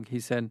prize hog," he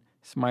said,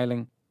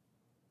 smiling.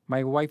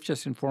 "My wife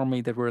just informed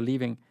me that we're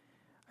leaving.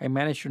 I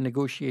managed to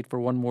negotiate for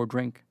one more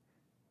drink."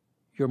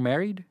 "You're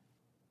married?"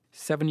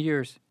 7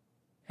 years.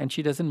 "And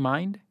she doesn't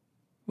mind?"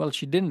 "Well,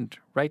 she didn't.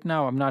 Right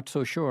now, I'm not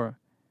so sure."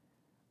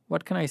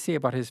 What can I say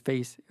about his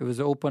face? It was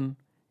open.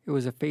 It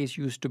was a face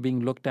used to being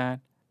looked at,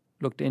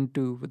 looked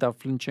into without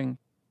flinching.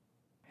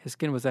 His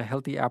skin was a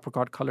healthy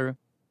apricot color.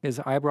 His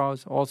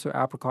eyebrows, also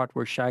apricot,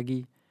 were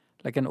shaggy,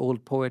 like an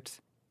old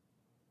poet's.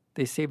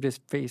 They saved his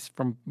face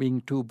from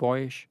being too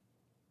boyish.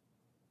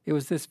 It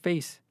was this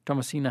face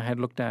Thomasina had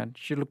looked at.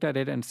 She looked at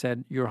it and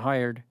said, "You're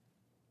hired."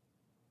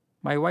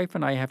 "My wife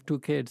and I have 2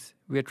 kids.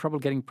 We had trouble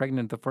getting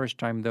pregnant the first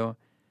time, though,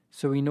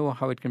 so we know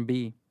how it can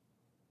be.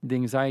 The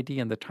anxiety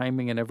and the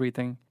timing and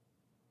everything."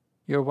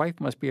 "Your wife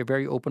must be a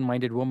very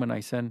open-minded woman," I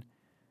said.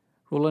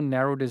 Roland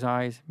narrowed his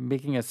eyes,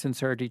 making a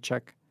sincerity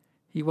check.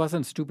 He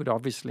wasn't stupid,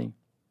 obviously.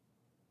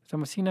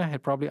 Thomasina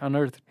had probably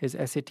unearthed his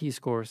SAT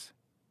scores.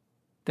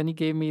 Then he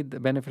gave me the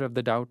benefit of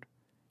the doubt.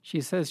 "She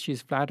says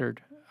she's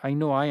flattered. I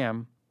know I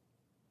am."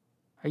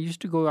 "I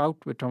used to go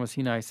out with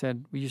Thomasina," I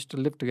said. "We used to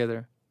live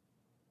together."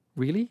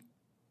 "Really?"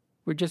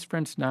 "We're just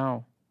friends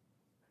now."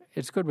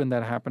 "It's good when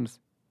that happens."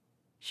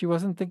 "She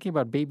wasn't thinking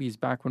about babies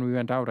back when we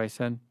went out," I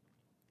said.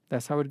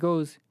 "That's how it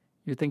goes.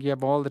 You think you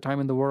have all the time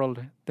in the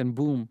world, then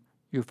boom,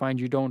 you find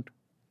you don't."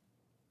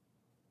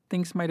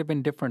 "Things might have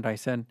been different," I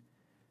said.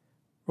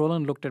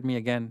 Roland looked at me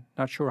again,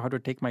 not sure how to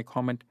take my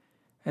comment,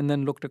 and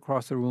then looked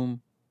across the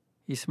room.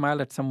 He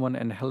smiled at someone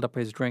and held up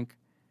his drink.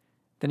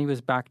 Then he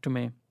was back to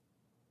me.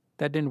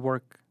 "That didn't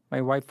work.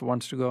 My wife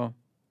wants to go."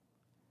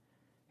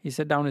 He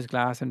set down his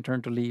glass and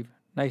turned to leave.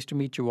 "Nice to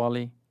meet you,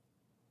 Wally."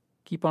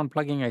 "Keep on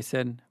plugging," I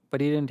said, but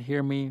he didn't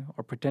hear me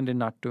or pretended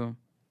not to.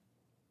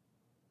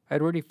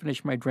 I'd already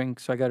finished my drink,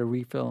 so I got a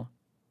refill.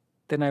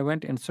 Then I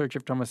went in search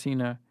of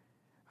Thomasina.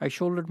 I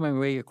shouldered my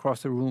way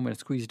across the room and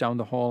squeezed down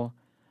the hall.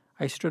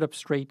 I stood up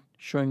straight,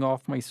 showing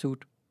off my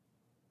suit.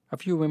 A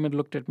few women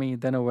looked at me,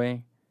 then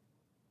away.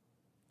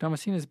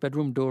 Thomasina's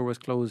bedroom door was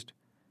closed,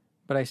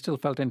 but I still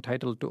felt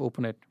entitled to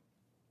open it.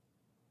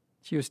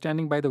 She was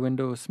standing by the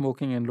window,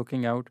 smoking and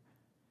looking out.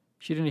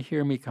 She didn't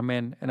hear me come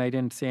in, and I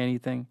didn't say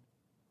anything.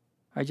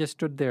 I just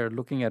stood there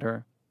looking at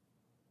her.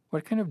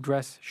 What kind of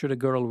dress should a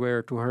girl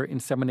wear to her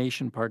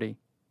insemination party?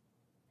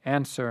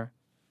 Answer,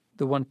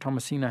 the one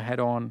Thomasina had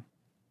on.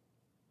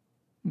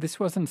 This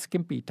wasn't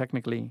skimpy,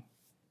 technically.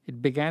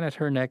 It began at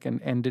her neck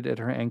and ended at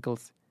her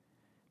ankles.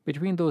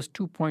 Between those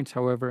 2 points,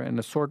 however, an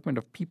assortment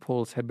of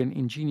peepholes had been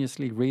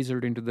ingeniously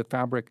razored into the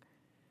fabric,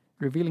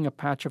 revealing a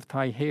patch of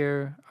thigh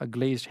hair, a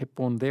glazed hip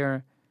bone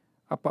there,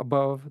 up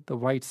above the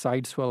white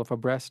side swell of a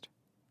breast.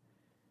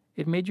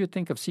 It made you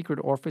think of secret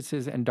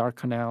orifices and dark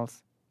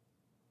canals.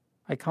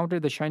 I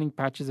counted the shining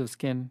patches of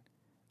skin.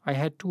 I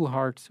had two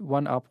hearts,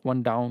 one up,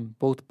 one down,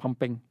 both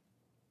pumping.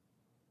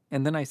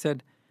 And then I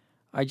said,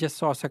 I just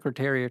saw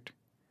Secretariat.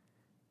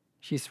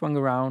 She swung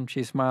around,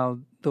 she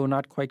smiled, though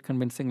not quite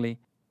convincingly.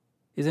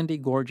 Isn't he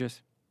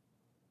gorgeous?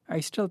 I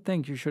still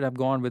think you should have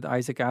gone with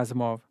Isaac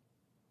Asimov.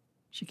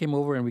 She came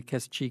over and we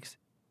kissed cheeks.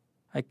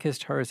 I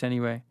kissed hers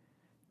anyway.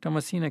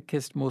 Thomasina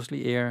kissed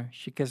mostly air.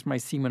 She kissed my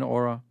semen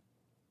aura.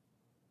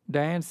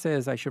 Diane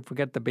says I should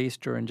forget the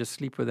Baster and just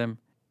sleep with him.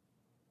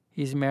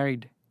 He's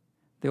married.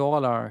 They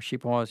all are, she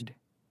paused.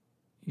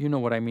 You know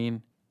what I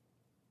mean.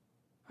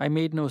 I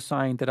made no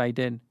sign that I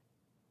did.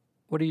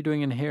 What are you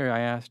doing in here? I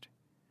asked.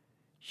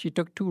 She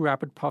took 2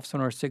 rapid puffs on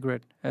her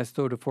cigarette as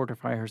though to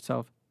fortify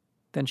herself.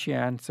 Then she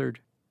answered,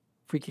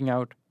 freaking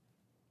out.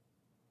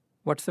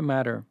 What's the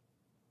matter?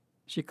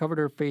 She covered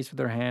her face with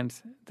her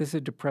hands. This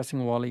is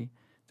depressing, Wally.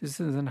 This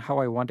isn't how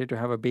I wanted to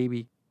have a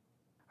baby.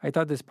 I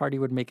thought this party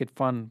would make it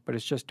fun, but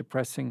it's just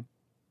depressing.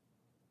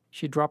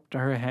 She dropped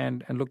her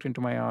hand and looked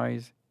into my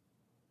eyes.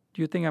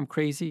 Do you think I'm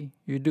crazy?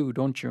 You do,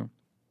 don't you?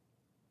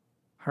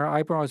 Her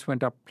eyebrows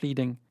went up,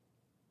 pleading.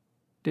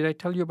 Did I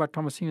tell you about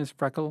Thomasina's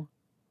freckle?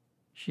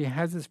 She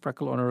has this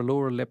freckle on her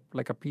lower lip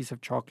like a piece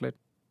of chocolate.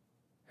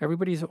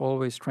 Everybody's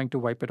always trying to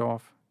wipe it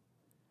off.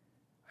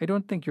 I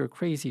don't think you're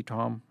crazy,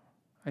 Tom,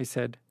 I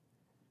said.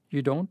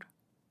 You don't?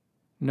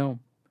 No,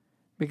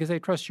 because I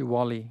trust you,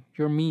 Wally.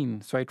 You're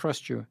mean, so I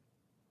trust you.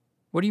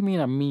 What do you mean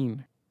I'm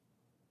mean?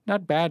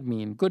 Not bad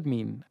mean, good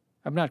mean.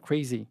 I'm not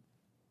crazy.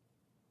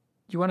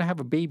 You want to have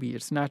a baby,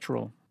 it's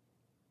natural.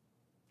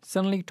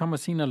 Suddenly,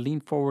 Thomasina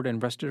leaned forward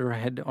and rested her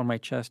head on my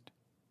chest.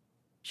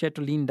 She had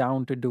to lean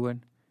down to do it.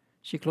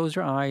 She closed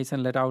her eyes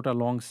and let out a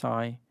long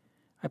sigh.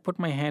 I put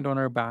my hand on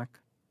her back.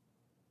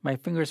 My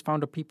fingers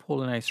found a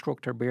peephole and I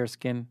stroked her bare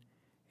skin.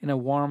 In a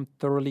warm,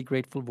 thoroughly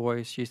grateful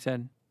voice, she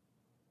said,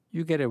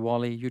 You get it,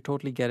 Wally. You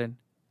totally get it.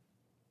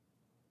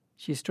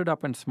 She stood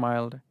up and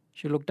smiled.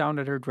 She looked down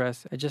at her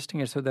dress, adjusting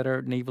it so that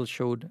her navel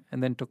showed,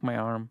 and then took my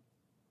arm.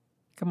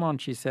 Come on,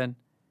 she said.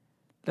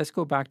 Let's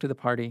go back to the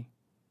party.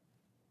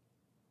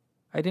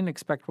 I didn't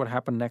expect what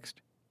happened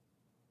next.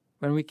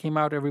 When we came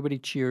out, everybody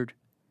cheered.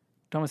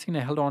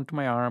 Thomasina held on to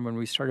my arm and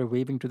we started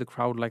waving to the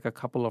crowd like a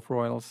couple of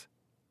royals.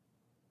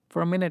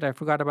 For a minute, I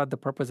forgot about the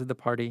purpose of the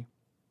party.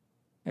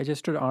 I just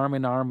stood arm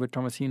in arm with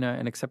Thomasina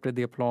and accepted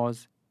the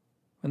applause.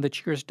 When the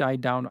cheers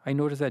died down, I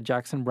noticed that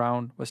Jackson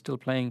Browne was still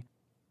playing.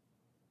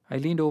 I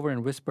leaned over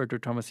and whispered to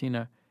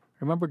Thomasina,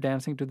 Remember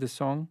dancing to this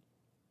song?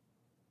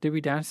 Did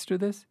we dance to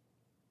this?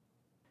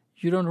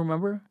 You don't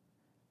remember?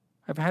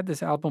 I've had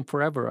this album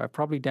forever. I've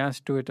probably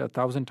danced to it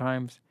 1,000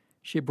 times.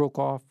 She broke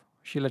off.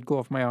 She let go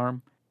of my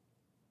arm.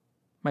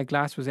 My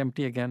glass was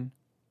empty again.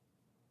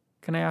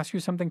 Can I ask you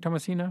something,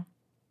 Thomasina?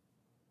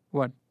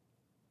 What?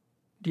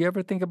 Do you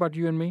ever think about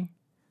you and me?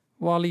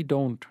 Wally,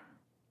 don't.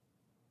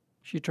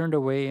 She turned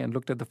away and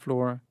looked at the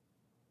floor.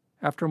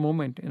 After a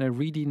moment, in a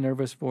reedy,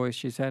 nervous voice,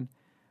 she said,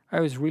 I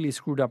was really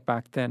screwed up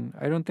back then.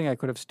 I don't think I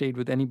could have stayed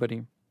with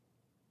anybody.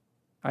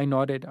 I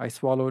nodded. I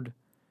swallowed.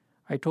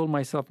 I told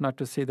myself not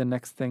to say the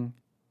next thing.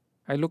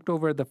 I looked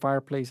over at the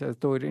fireplace as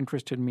though it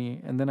interested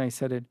me, and then I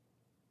said it.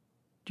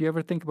 Do you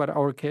ever think about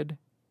our kid?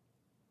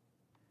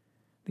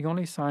 The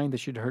only sign that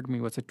she'd heard me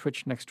was a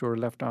twitch next to her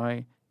left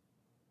eye.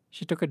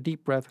 She took a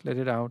deep breath, let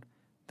it out.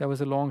 That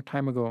was a long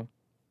time ago.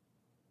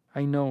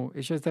 I know,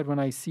 it's just that when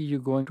I see you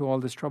going to all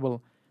this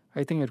trouble,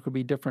 I think it could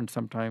be different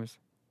sometimes.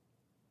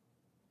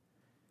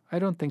 I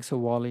don't think so,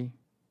 Wally.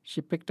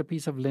 She picked a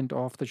piece of lint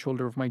off the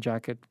shoulder of my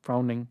jacket,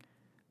 frowning.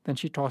 Then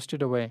she tossed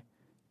it away.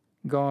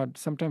 God,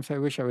 sometimes I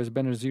wish I was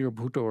Benazir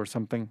Bhutto or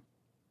something.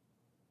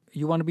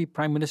 You want to be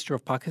Prime Minister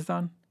of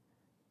Pakistan?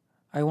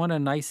 I want a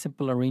nice,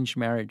 simple arranged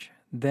marriage.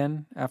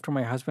 Then, after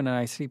my husband and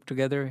I sleep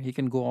together, he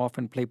can go off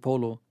and play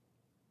polo.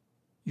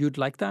 You'd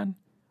like that?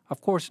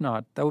 Of course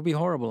not. That would be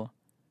horrible.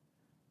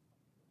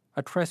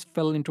 A tress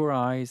fell into her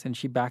eyes and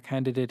she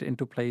backhanded it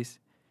into place.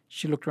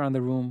 She looked around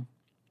the room.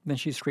 Then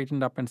she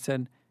straightened up and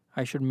said,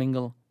 I should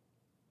mingle.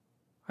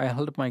 I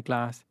held up my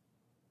glass.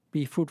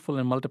 Be fruitful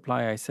and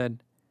multiply, I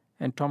said,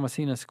 and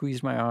Thomasina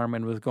squeezed my arm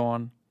and was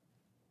gone.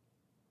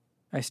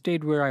 I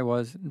stayed where I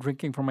was,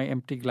 drinking from my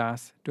empty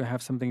glass to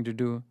have something to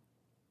do.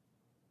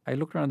 I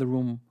looked around the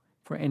room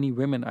for any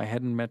women I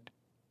hadn't met.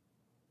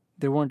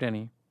 There weren't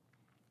any.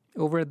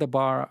 Over at the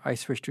bar, I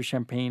switched to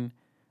champagne.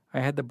 I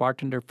had the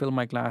bartender fill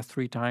my glass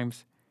 3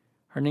 times.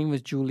 Her name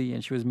was Julie,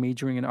 and she was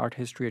majoring in art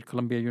history at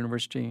Columbia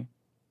University.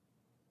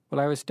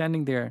 While I was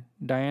standing there,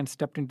 Diane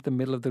stepped into the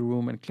middle of the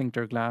room and clinked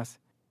her glass.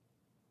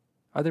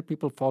 Other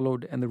people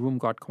followed, and the room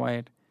got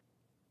quiet.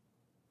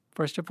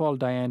 First of all,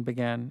 Diane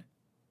began,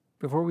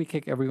 Before we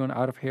kick everyone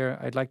out of here,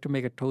 I'd like to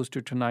make a toast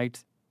to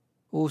tonight's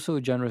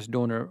oh-so-generous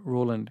donor,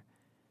 Roland.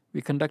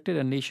 We conducted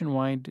a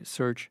nationwide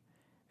search,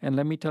 and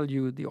let me tell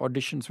you, the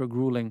auditions were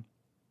grueling.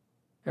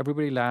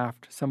 Everybody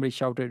laughed. Somebody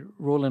shouted,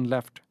 Roland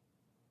left.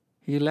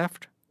 He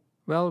left?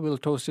 Well, we'll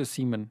toast his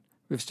semen.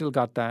 We've still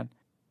got that.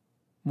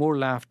 More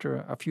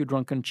laughter, a few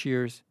drunken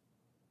cheers.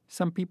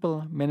 Some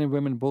people, men and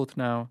women both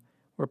now,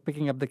 were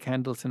picking up the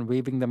candles and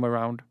waving them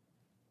around.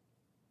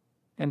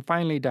 And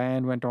finally,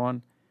 Diane went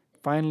on,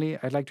 Finally,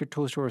 I'd like to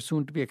toast our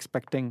soon-to-be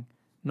expecting,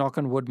 knock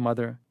on wood,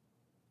 mother.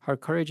 Her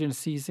courage in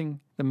seizing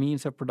the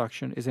means of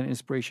production is an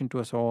inspiration to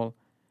us all.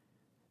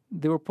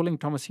 They were pulling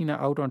Thomasina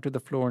out onto the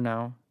floor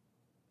now.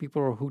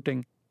 People were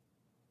hooting.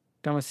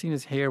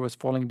 Thomasina's hair was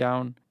falling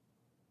down.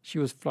 She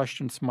was flushed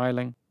and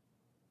smiling.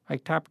 I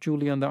tapped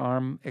Julie on the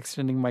arm,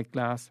 extending my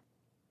glass.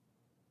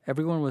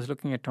 Everyone was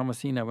looking at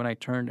Thomasina when I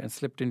turned and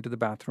slipped into the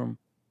bathroom.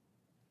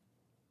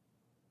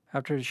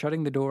 After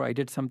shutting the door, I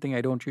did something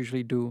I don't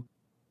usually do.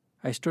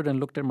 I stood and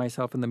looked at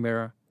myself in the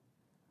mirror.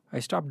 I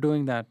stopped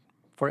doing that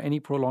for any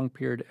prolonged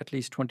period at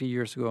least 20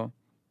 years ago.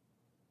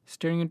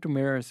 Staring into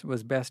mirrors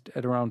was best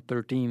at around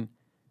 13,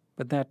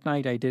 but that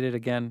night I did it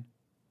again.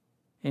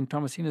 In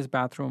Thomasina's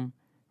bathroom,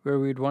 where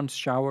we'd once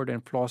showered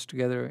and flossed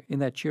together in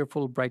that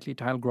cheerful, brightly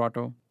tiled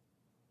grotto,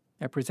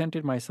 I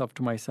presented myself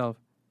to myself.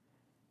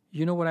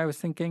 You know what I was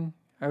thinking?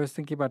 I was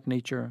thinking about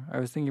nature. I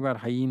was thinking about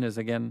hyenas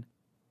again.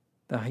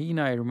 The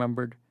hyena, I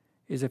remembered,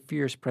 is a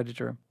fierce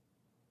predator.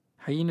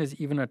 Hyenas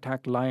even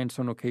attack lions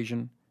on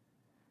occasion.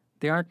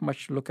 They aren't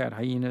much to look at,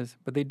 hyenas,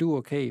 but they do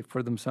okay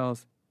for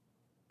themselves.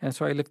 And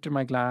so I lifted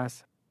my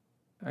glass.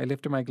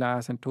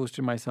 And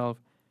toasted myself.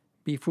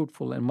 Be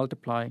fruitful and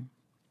multiply.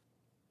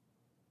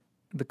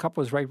 The cup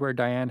was right where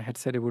Diane had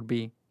said it would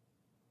be.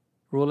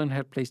 Roland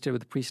had placed it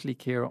with priestly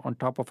care on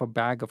top of a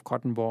bag of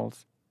cotton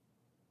balls.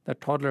 The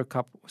toddler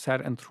cup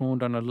sat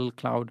enthroned on a little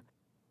cloud.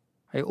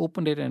 I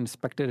opened it and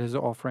inspected his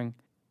offering.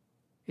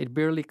 It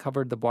barely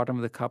covered the bottom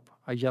of the cup,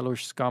 a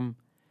yellowish scum.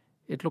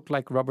 It looked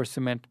like rubber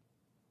cement.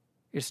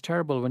 It's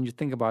terrible when you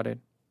think about it.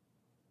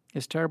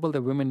 It's terrible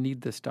that women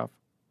need this stuff.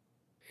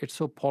 It's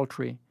so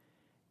paltry.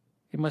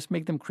 It must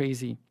make them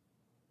crazy,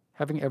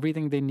 having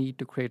everything they need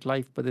to create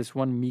life but this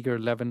one meager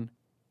leaven.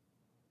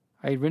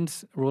 I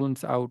rinsed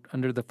Roland's out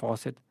under the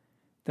faucet.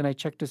 Then I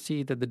checked to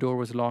see that the door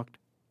was locked.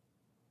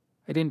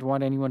 I didn't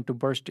want anyone to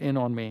burst in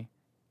on me.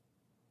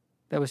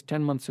 That was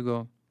 10 months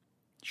ago.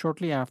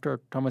 Shortly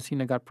after,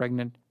 Thomasina got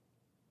pregnant.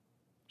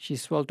 She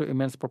swelled to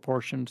immense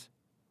proportions.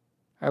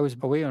 I was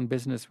away on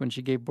business when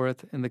she gave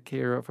birth in the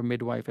care of a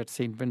midwife at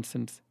St.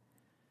 Vincent's.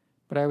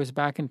 But I was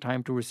back in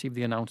time to receive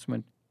the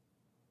announcement.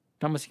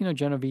 Thomasina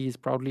Genovese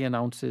proudly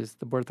announces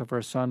the birth of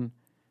her son,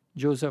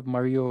 Joseph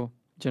Mario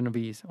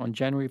Genovese, on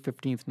January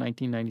 15th,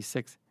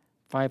 1996,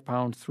 5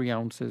 pounds, 3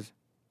 ounces.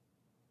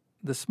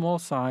 The small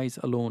size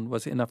alone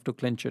was enough to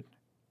clinch it.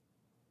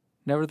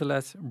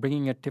 Nevertheless,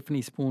 bringing a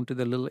Tiffany spoon to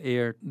the little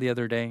heir the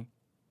other day,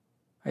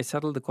 I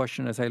settled the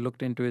question as I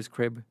looked into his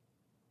crib.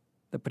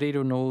 The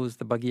potato nose,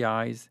 the buggy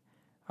eyes.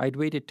 I'd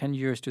waited 10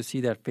 years to see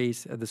that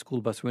face at the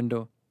school bus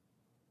window.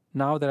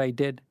 Now that I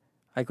did,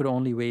 I could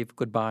only wave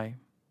goodbye.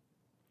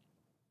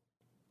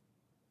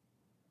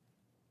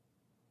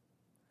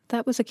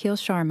 That was Akhil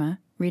Sharma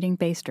reading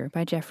Baster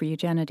by Jeffrey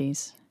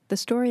Eugenides. The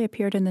story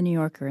appeared in The New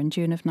Yorker in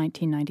June of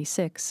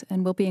 1996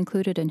 and will be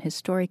included in his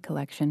story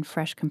collection,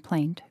 Fresh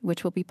Complaint,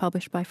 which will be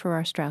published by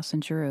Farrar, Straus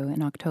and Giroux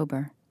in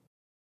October.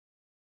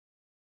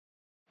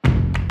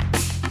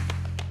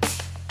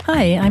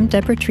 Hi, I'm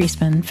Deborah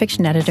Treisman,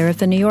 fiction editor of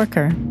The New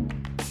Yorker.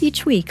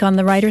 Each week on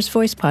the Writer's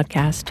Voice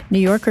podcast, New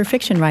Yorker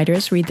fiction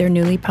writers read their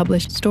newly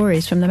published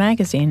stories from the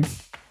magazine.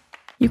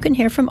 You can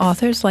hear from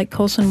authors like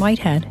Colson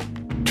Whitehead.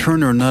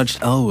 Turner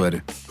nudged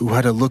Elwood, who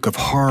had a look of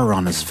horror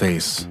on his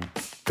face.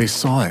 They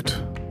saw it.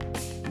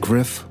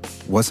 Griff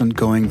wasn't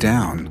going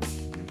down.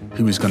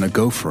 He was going to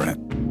go for it,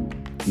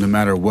 no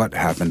matter what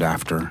happened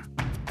after.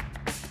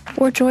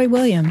 Or Joy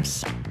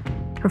Williams.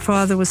 Her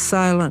father was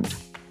silent.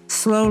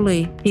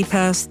 Slowly, he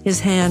passed his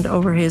hand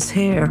over his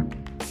hair.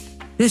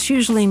 This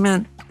usually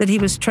meant that he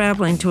was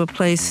traveling to a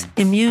place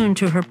immune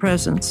to her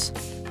presence,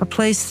 a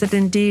place that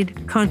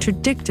indeed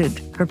contradicted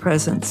her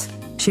presence.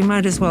 She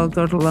might as well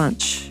go to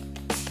lunch.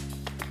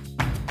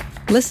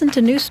 Listen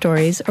to new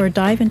stories or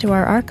dive into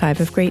our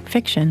archive of great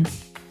fiction.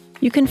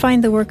 You can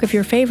find the work of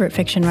your favorite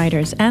fiction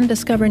writers and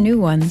discover new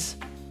ones.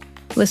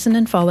 Listen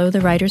and follow The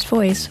Writer's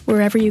Voice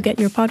wherever you get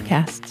your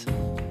podcasts.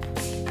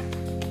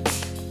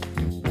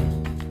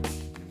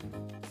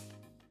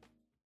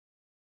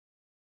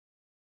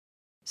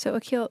 So,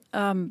 Akhil,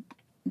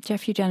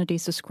 Jeff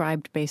Eugenides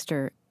described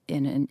Baster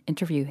in an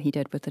interview he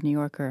did with The New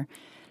Yorker.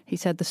 He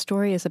said the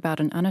story is about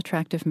an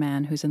unattractive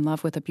man who's in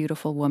love with a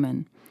beautiful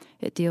woman.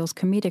 It deals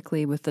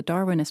comedically with the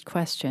Darwinist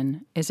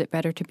question, is it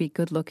better to be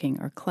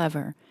good-looking or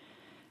clever?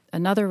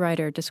 Another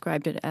writer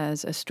described it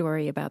as a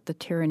story about the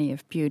tyranny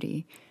of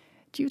beauty.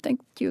 Do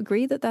you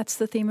agree that that's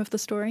the theme of the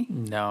story?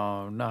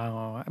 No.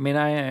 I mean,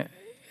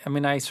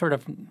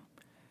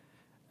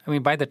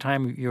 by the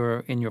time you're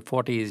in your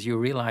 40s, you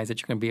realize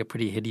that you can be a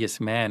pretty hideous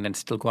man and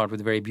still go out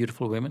with very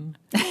beautiful women.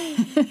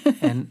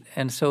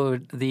 and so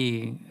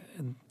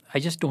I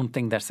just don't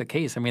think that's the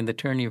case. I mean, the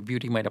tyranny of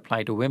beauty might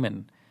apply to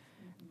women,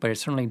 but it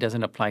certainly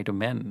doesn't apply to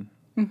men.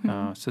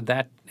 Mm-hmm. So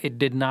that it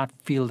did not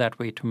feel that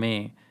way to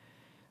me.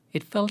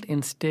 It felt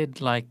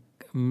instead like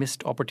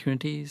missed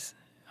opportunities,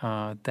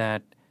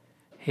 that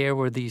here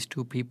were these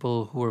two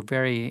people who were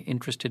very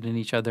interested in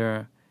each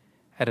other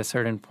at a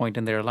certain point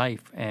in their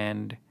life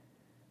and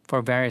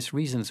for various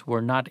reasons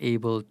were not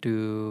able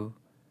to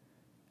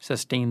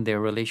sustain their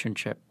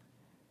relationship.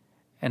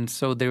 And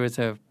so there was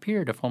a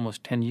period of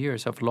almost 10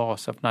 years of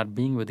loss, of not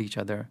being with each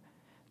other.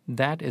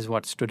 That is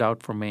what stood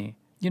out for me.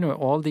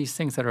 All these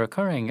things that are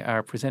occurring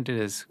are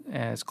presented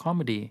as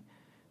comedy,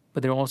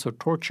 but they're also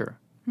torture.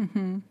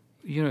 Mm-hmm.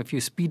 If you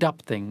speed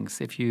up things,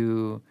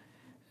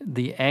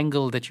 the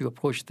angle that you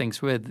approach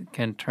things with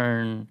can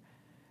turn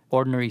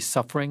ordinary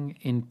suffering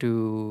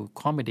into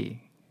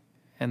comedy.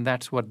 And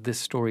that's what this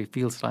story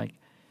feels like.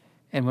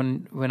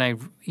 And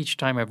each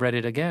time I've read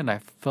it again, I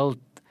felt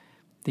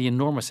the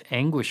enormous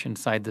anguish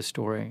inside the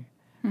story.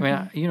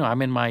 Mm-hmm.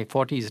 I'm in my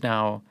 40s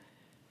now,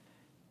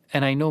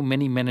 and I know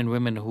many men and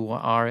women who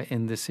are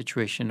in this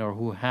situation or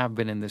who have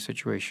been in this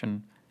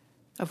situation.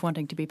 Of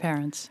wanting to be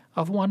parents.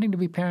 Of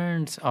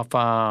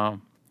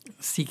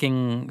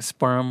seeking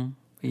sperm,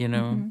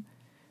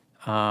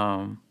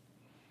 Mm-hmm.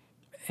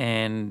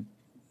 And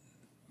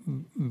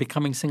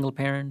becoming single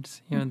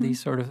parents, Mm-hmm.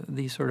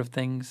 these sort of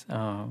things.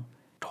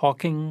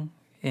 Talking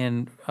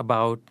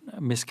about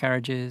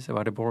miscarriages,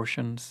 about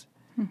abortions.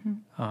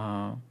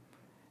 Mm-hmm.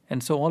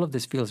 And so all of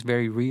this feels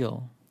very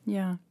real.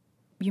 Yeah.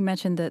 You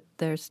mentioned that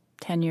there's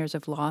 10 years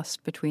of loss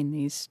between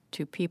these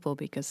two people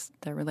because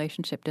their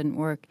relationship didn't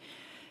work.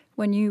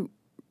 When you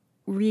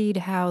read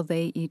how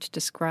they each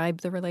describe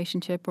the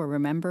relationship or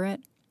remember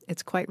it,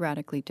 it's quite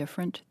radically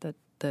different.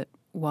 That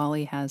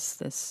Wally has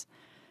this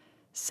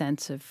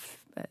sense of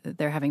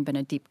there having been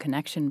a deep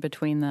connection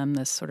between them,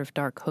 this sort of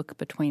dark hook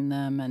between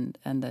them,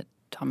 and that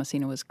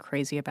Thomasina was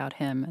crazy about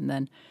him. And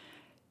then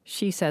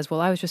she says,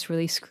 well, I was just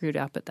really screwed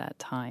up at that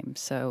time.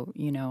 So,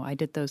 I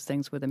did those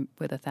things with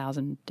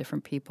 1,000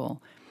 different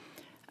people.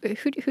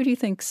 Who do you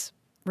think's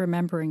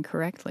remembering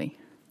correctly?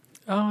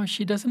 Oh,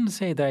 she doesn't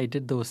say that I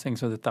did those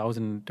things with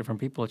 1,000 different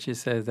people. She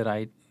says that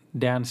I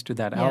danced to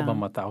that album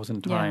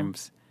 1,000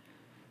 times.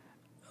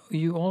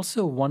 You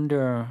also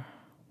wonder,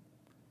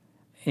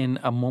 in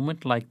a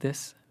moment like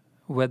this,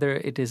 whether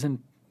it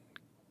isn't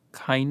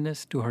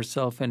kindness to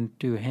herself and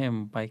to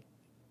him by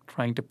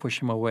trying to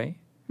push him away.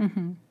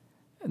 Mm-hmm.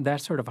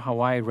 That's sort of how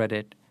I read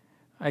it.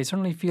 I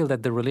certainly feel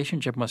that the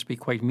relationship must be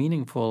quite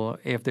meaningful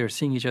if they're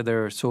seeing each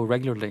other so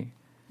regularly.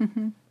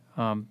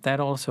 Mm-hmm. That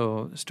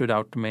also stood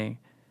out to me.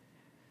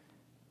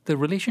 The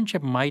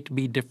relationship might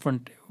be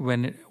different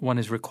when one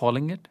is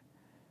recalling it,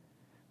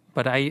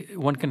 but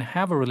one can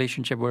have a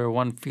relationship where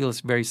one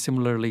feels very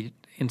similarly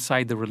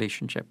inside the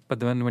relationship. But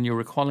then when you're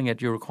recalling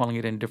it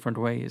in different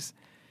ways.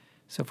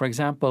 So, for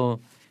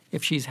example,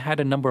 if she's had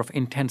a number of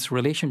intense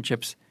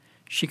relationships,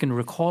 she can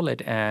recall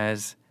it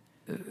as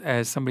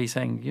somebody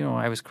saying,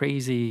 I was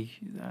crazy,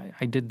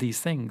 I did these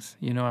things,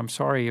 I'm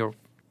sorry.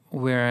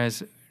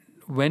 Whereas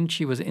when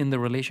she was in the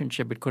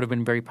relationship, it could have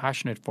been very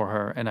passionate for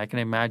her, and I can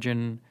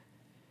imagine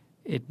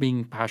it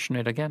being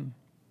passionate again.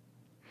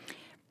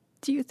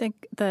 Do you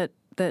think that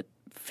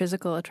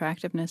physical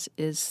attractiveness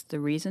is the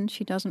reason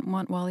she doesn't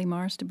want Wally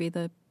Mars to be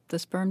the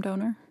sperm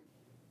donor?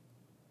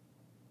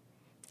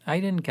 I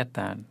didn't get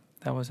that.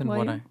 That wasn't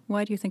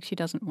Why do you think she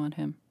doesn't want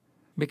him?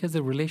 Because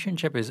the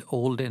relationship is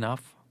old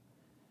enough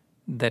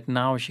that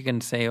now she can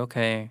say,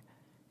 okay,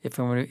 if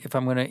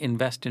I'm going to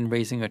invest in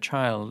raising a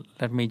child,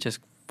 let me just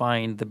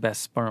find the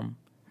best sperm.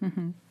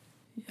 Mm-hmm.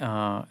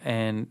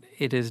 And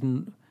it is,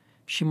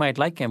 she might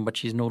like him, but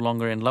she's no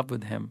longer in love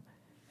with him.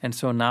 And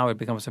so now it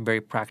becomes a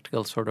very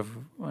practical sort of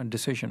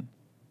decision.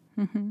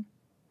 Mm-hmm.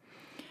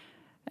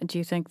 Do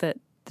you think that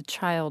the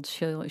child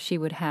she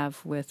would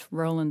have with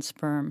Roland's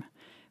sperm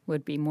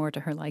would be more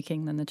to her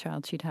liking than the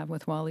child she'd have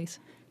with Wally's?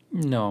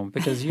 No,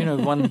 because,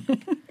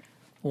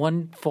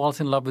 one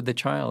falls in love with the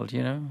child,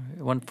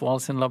 One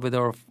falls in love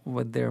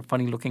with their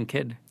funny-looking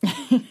kid.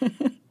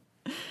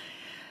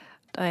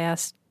 I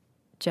asked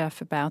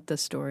Jeff about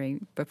this story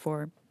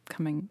before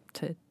coming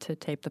to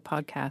tape the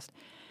podcast.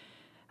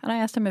 And I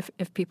asked him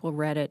if people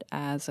read it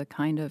as a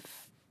kind of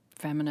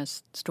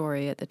feminist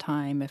story at the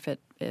time, if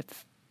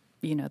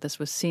this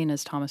was seen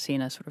as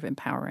Thomasina sort of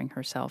empowering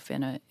herself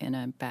in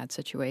a bad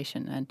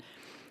situation.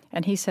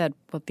 And he said,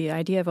 well, the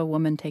idea of a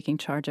woman taking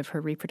charge of her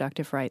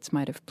reproductive rights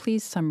might have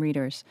pleased some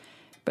readers,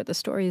 but the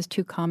story is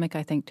too comic,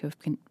 I think,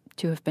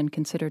 to have been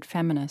considered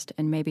feminist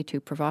and maybe too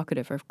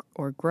provocative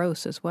or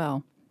gross as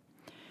well.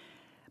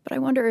 But I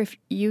wonder if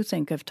you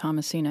think of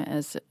Thomasina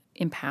as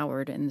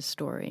empowered in the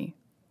story,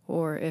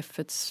 or if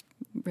it's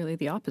really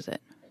the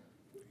opposite.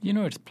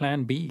 It's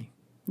plan B.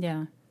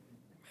 Yeah.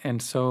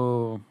 And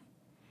so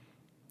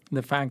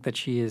the fact that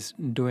she is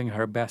doing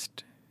her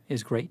best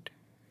is great,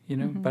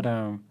 Mm-hmm.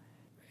 But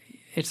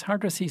it's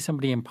hard to see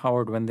somebody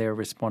empowered when they're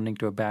responding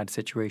to a bad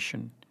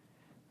situation.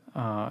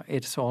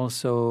 It's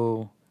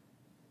also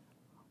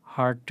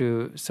hard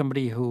to,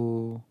 somebody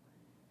who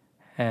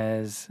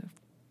has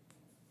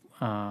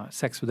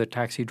sex with a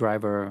taxi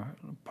driver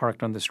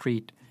parked on the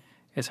street,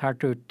 it's hard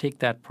to take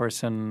that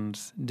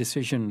person's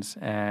decisions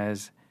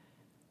as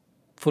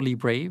fully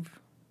brave.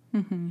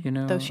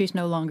 Mm-hmm. Though she's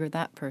no longer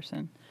that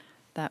person.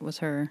 That was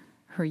her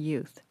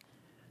youth.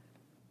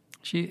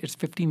 It's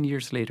 15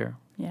 years later.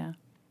 Yeah.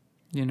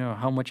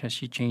 How much has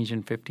she changed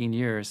in 15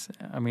 years?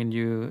 I mean,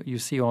 you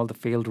see all the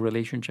failed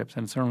relationships,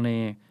 and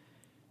certainly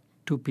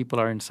two people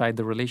are inside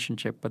the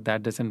relationship, but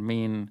that doesn't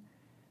mean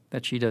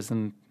that she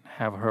doesn't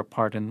have her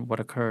part in what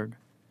occurred.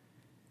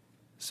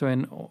 So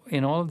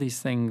in all of these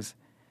things,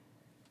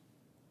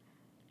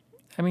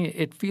 I mean,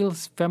 it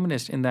feels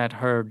feminist in that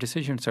her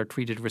decisions are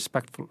treated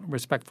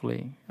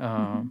respectfully.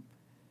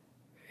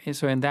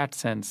 So in that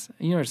sense,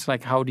 it's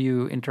like, how do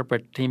you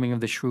interpret Taming of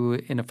the Shrew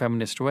in a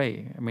feminist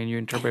way? I mean, you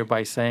interpret it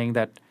by saying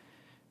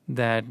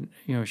that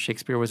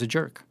Shakespeare was a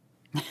jerk,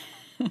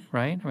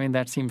 right? I mean,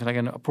 that seems like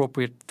an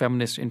appropriate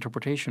feminist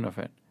interpretation of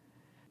it.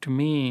 To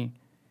me,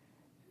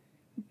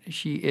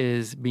 she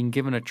is being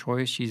given a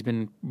choice. She's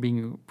been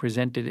being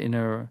presented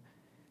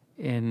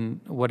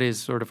in what is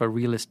sort of a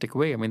realistic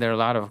way. I mean, there are a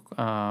lot of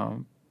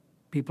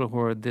people who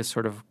are this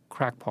sort of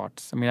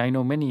crackpots. I mean, I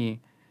know many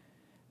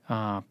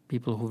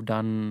people who've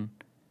done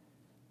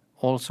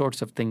all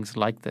sorts of things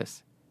like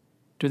this.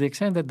 To the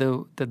extent that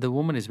the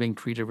woman is being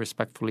treated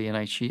respectfully, and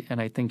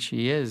I think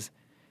she is,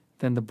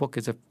 then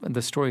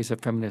the story is a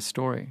feminist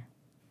story.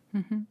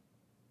 Mm-hmm.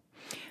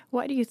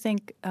 Why do you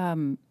think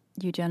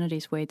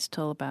Eugenides waits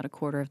till about a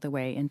quarter of the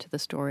way into the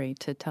story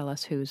to tell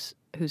us who's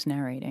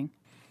narrating?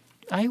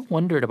 I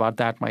wondered about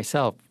that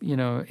myself.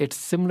 It's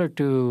similar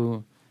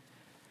to.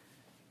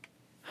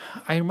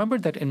 I remember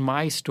that in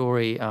my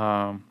story,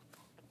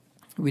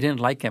 we didn't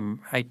like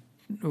him.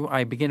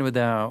 I begin with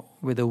a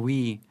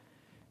we,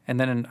 and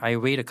then I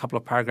wait a couple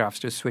of paragraphs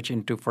to switch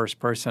into first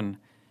person,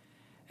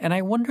 and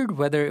I wondered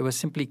whether it was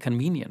simply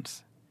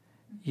convenience.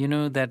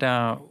 That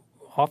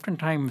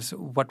oftentimes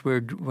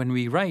when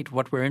we write,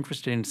 what we're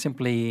interested in is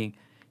simply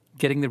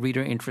getting the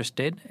reader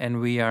interested, and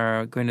we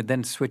are going to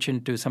then switch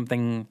into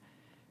something.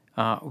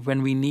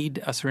 When we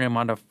need a certain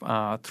amount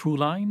of through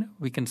line,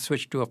 we can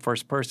switch to a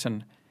first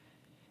person.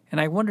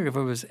 And I wondered if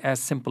it was as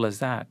simple as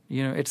that.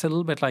 It's a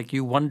little bit like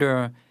you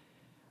wonder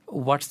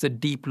what's the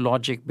deep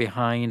logic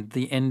behind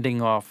the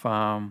ending of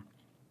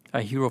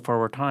A Hero for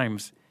Our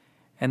Times.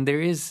 And there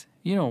is,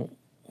 who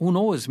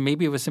knows,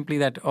 maybe it was simply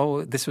that,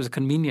 this was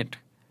convenient.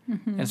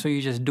 Mm-hmm. And so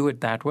you just do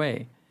it that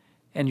way.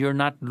 And you're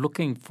not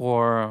looking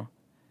for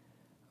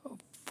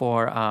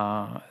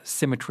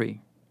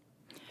symmetry.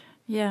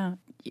 Yeah.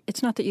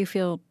 It's not that you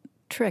feel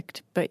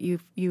tricked, but you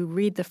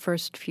read the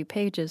first few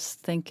pages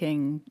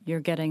thinking you're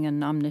getting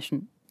an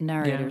omniscient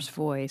narrator's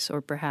voice,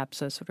 or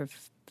perhaps a sort of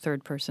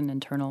third-person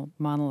internal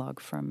monologue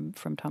from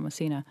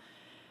Thomasina.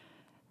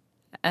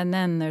 And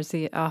then there's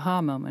the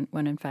aha moment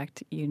when, in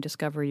fact, you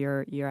discover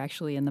you're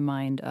actually in the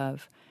mind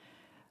of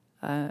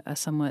a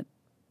somewhat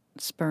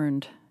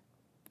spurned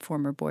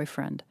former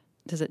boyfriend.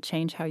 Does it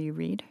change how you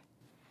read?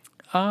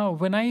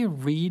 When I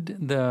read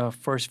the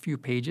first few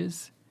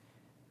pages,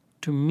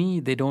 to me,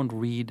 they don't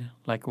read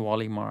like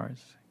Wally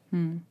Mars.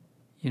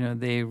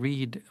 They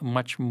read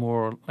much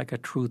more like a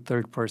true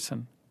third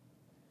person.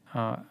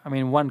 I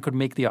mean, one could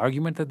make the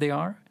argument that they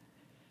are,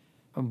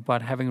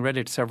 but having read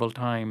it several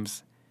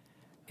times,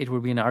 it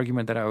would be an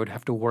argument that I would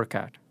have to work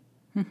at.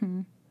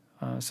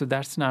 Mm-hmm. So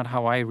that's not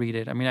how I read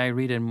it. I mean, I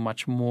read it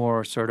much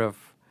more sort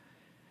of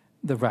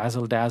the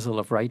razzle-dazzle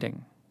of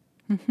writing.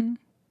 Mm-hmm.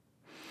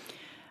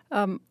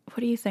 What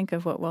do you think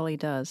of what Wally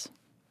does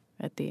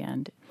at the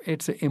end?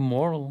 It's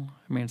immoral.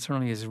 I mean, it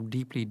certainly is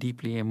deeply,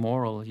 deeply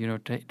immoral,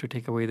 to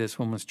take away this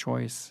woman's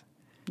choice.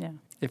 Yeah.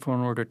 If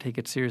one were to take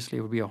it seriously,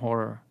 it would be a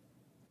horror.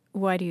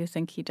 Why do you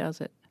think he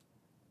does it?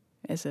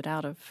 Is it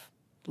out of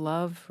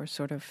love or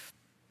sort of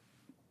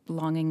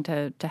longing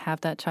to have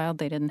that child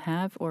they didn't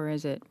have? Or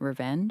is it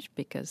revenge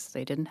because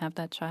they didn't have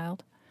that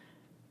child?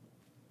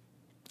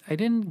 I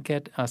didn't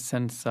get a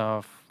sense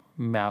of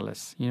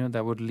malice,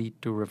 that would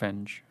lead to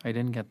revenge. I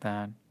didn't get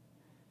that.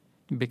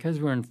 Because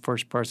we're in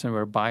first person,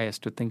 we're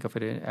biased to think of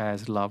it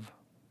as love.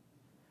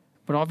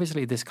 But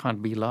obviously this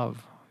can't be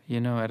love.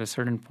 At a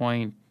certain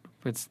point,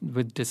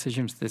 with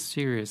decisions this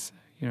serious,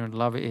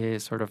 love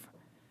is sort of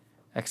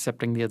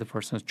accepting the other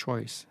person's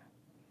choice.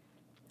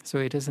 So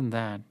it isn't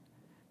that.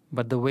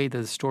 But the way that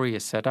the story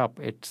is set up,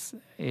 it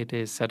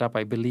is set up,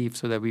 I believe,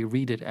 so that we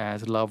read it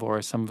as love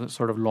or some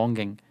sort of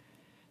longing,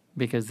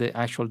 because the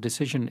actual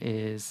decision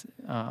is,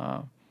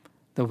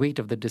 the weight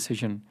of the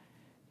decision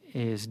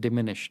is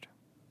diminished.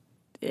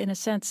 In a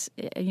sense,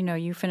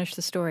 you finish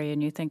the story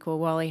and you think, well,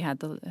 Wally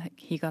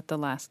he got the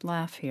last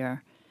laugh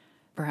here,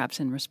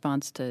 perhaps in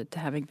response to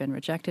having been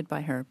rejected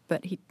by her.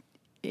 But he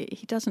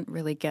doesn't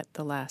really get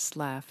the last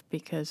laugh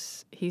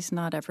because he's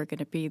not ever going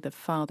to be the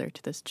father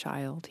to this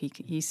child.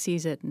 He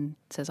sees it and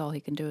says all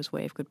he can do is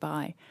wave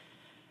goodbye.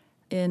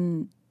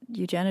 In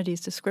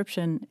Eugenides'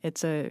 description,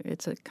 it's a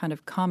kind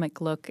of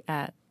comic look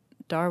at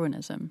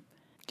Darwinism.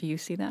 Do you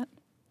see that?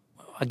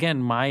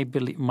 Again, my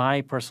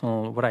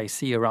personal, what I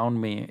see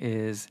around me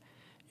is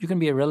you can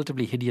be a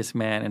relatively hideous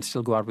man and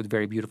still go out with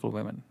very beautiful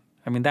women.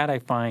 I mean, that I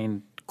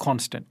find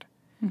constant.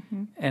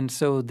 Mm-hmm. And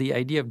so the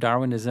idea of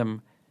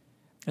Darwinism,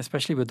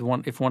 especially with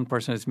if one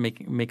person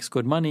makes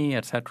good money,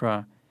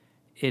 etc.,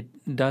 it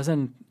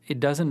doesn't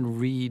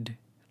read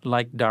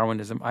like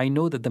Darwinism. I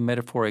know that the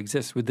metaphor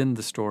exists within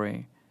the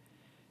story,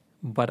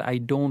 but I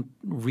don't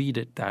read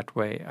it that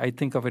way. I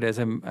think of it as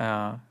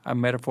a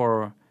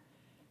metaphor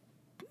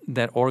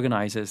that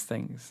organizes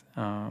things,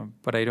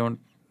 but I don't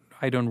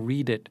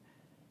read it.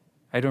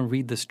 I don't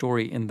read the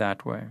story in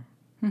that way.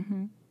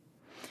 Mm-hmm.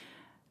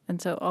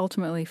 And so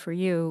ultimately for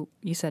you,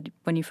 you said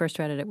when you first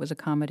read it, it was a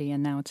comedy,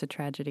 and now it's a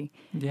tragedy.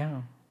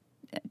 Yeah.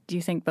 Do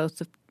you think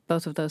both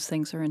of those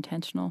things are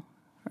intentional,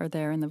 or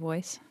there in the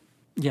voice?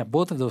 Yeah,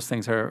 both of those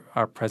things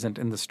are present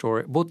in the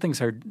story. Both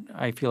things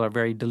I feel, are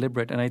very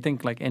deliberate. And I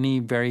think like any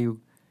very,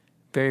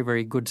 very,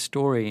 very good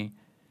story,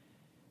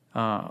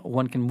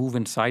 one can move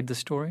inside the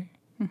story.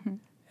 Mm-hmm.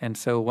 And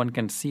so one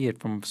can see it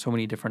from so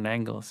many different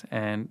angles.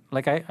 And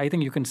like I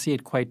think you can see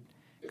it quite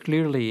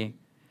clearly.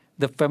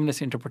 The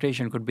feminist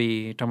interpretation could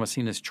be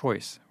Thomasina's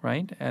choice,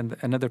 right? And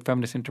another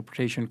feminist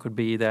interpretation could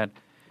be that,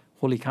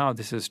 holy cow,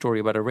 this is a story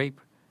about a rape.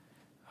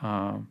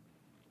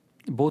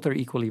 Both are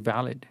equally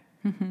valid.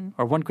 Mm-hmm.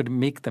 Or one could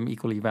make them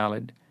equally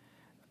valid.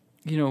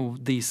 You know,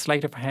 the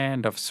sleight of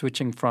hand of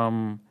switching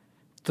from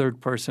third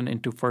person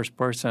into first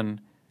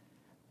person,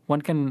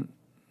 one can,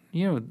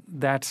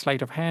 that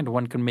sleight of hand,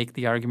 one can make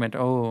the argument,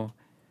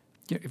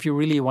 if you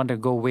really want to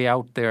go way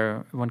out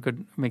there, one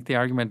could make the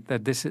argument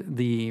that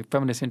the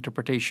feminist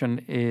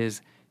interpretation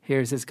is,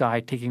 here's this guy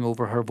taking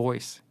over her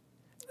voice.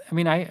 I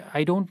mean,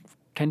 I don't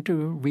tend to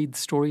read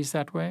stories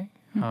that way.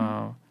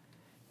 Mm-hmm.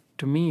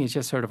 To me, it's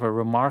just sort of a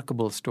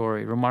remarkable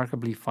story,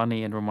 remarkably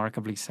funny and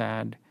remarkably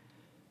sad.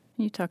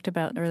 You talked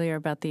about earlier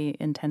about the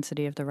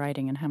intensity of the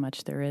writing and how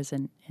much there is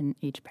in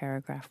each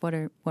paragraph. What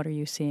are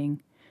you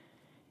seeing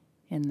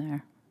in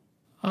there?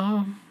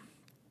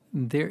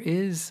 There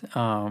is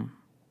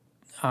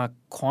a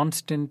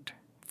constant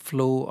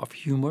flow of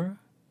humor,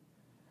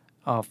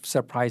 of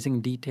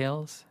surprising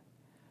details,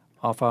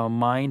 of a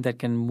mind that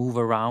can move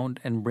around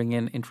and bring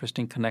in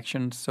interesting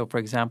connections. So, for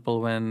example,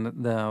 when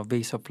the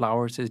vase of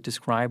flowers is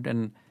described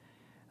and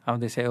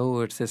they say,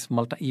 it's this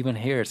even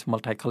here it's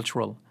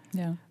multicultural.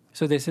 Yeah.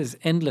 So there's this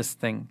endless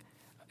thing.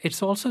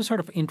 It's also sort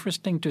of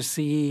interesting to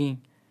see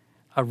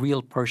a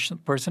real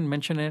person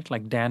mention it,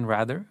 like Dan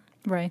Rather.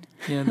 Right.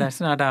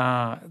 That's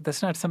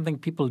not something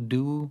people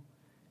do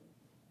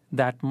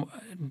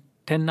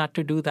tend not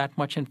to do that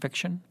much in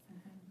fiction,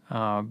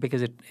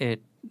 because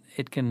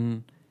it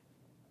can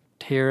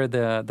tear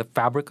the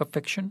fabric of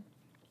fiction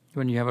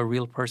when you have a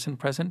real person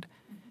present.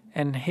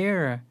 And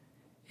here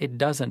it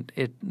doesn't.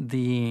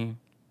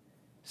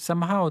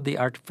 Somehow the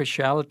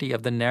artificiality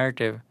of the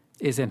narrative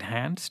is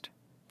enhanced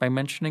by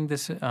mentioning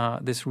this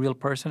real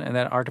person, and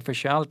that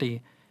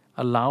artificiality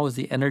allows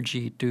the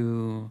energy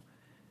to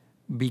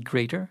be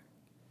greater.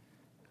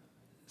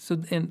 So,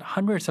 and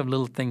hundreds of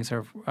little things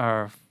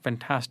are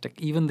fantastic.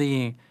 Even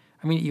the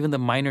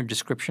minor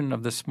description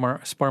of the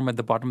sperm at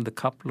the bottom of the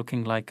cup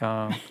looking like,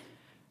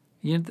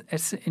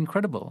 it's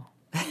incredible.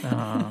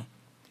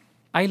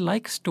 I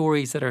like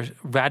stories that are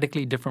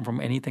radically different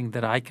from anything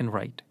that I can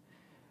write.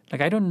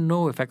 Like, I don't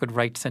know if I could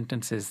write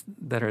sentences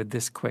that are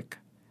this quick.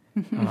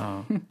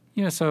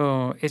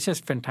 So it's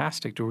just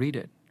fantastic to read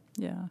it.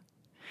 Yeah.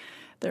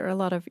 There are a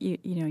lot of,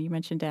 you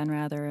mentioned Dan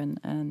Rather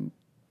and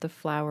the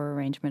flower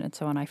arrangement and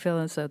so on. I feel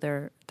as though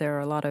there are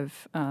a lot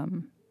of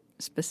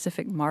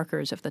specific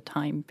markers of the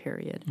time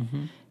period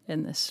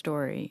in this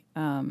story,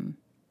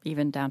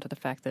 even down to the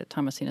fact that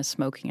Thomasina's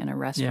smoking in a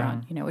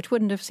restaurant, which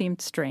wouldn't have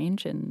seemed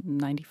strange in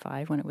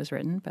 95 when it was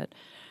written, but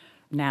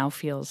now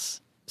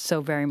feels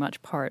so very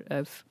much part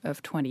of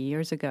 20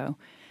 years ago.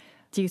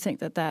 Do you think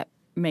that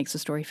makes the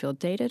story feel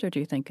dated, or do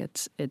you think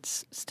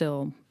it's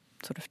still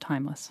sort of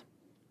timeless?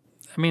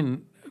 I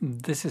mean,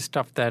 this is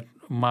stuff that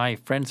my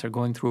friends are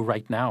going through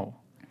right now.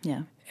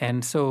 Yeah.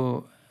 And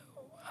so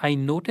I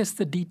noticed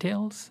the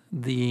details,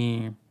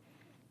 the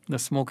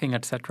smoking,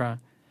 etc.,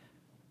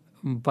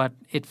 but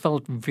it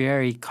felt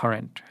very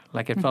current.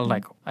 Like it felt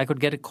like I could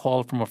get a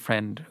call from a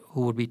friend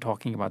who would be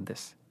talking about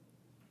this.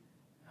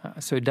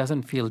 So it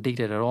doesn't feel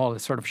dated at all.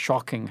 It's sort of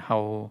shocking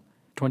how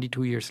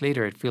 22 years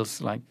later it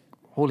feels like,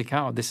 holy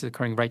cow, this is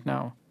occurring right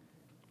now.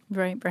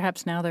 Right.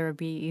 Perhaps now there would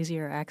be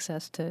easier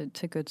access to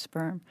good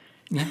sperm.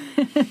 Yeah.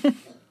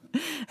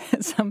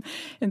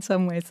 In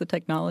some ways, the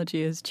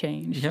technology has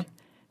changed. Yep.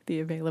 The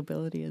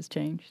availability has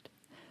changed.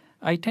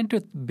 I tend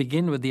to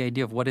begin with the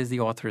idea of what is the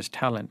author's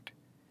talent,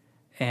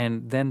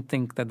 and then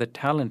think that the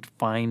talent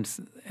finds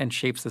and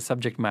shapes the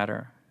subject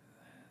matter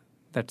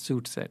that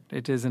suits it.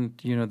 It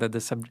isn't, that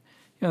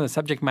the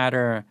subject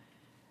matter,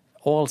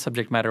 all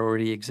subject matter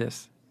already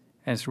exists,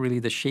 and it's really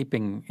the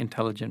shaping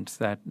intelligence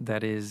that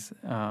is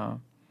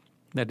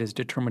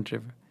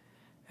determinative.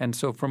 And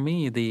so for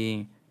me,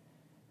 the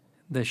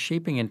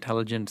shaping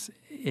intelligence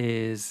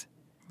is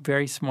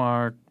very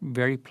smart,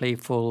 very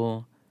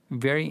playful,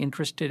 very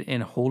interested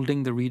in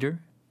holding the reader.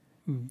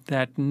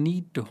 That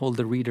need to hold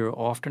the reader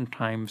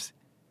oftentimes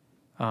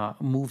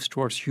moves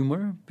towards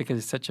humor, because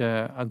it's such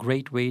a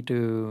great way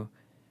to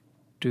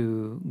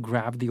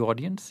grab the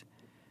audience,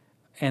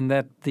 and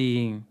that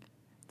the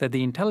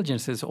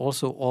intelligence is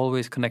also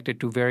always connected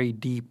to very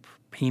deep,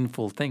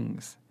 painful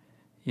things.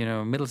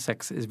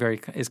 Middlesex is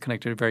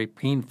connected to very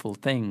painful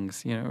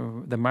things.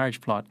 The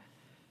marriage plot.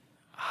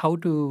 How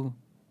to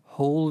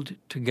hold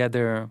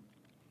together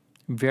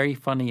very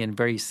funny and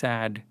very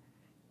sad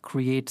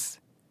creates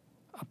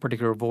a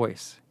particular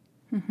voice.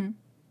 Mm-hmm.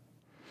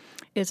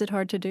 Is it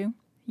hard to do?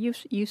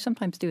 You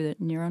sometimes do that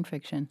in your own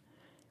fiction.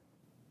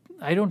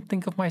 I don't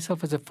think of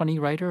myself as a funny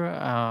writer,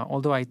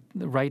 although I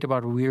write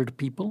about weird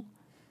people.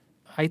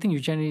 I think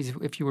Eugenides,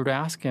 if you were to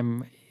ask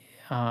him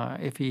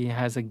if he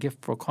has a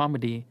gift for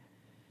comedy,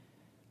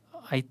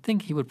 I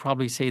think he would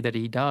probably say that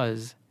he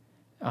does,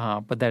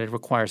 but that it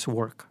requires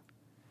work.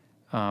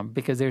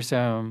 Because there's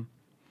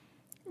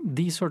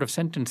these sort of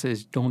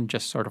sentences don't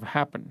just sort of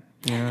happen.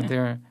 You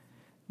know,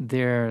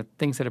 they're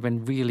things that have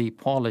been really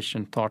polished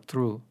and thought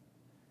through.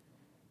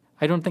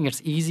 I don't think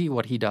it's easy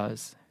what he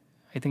does.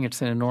 I think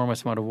it's an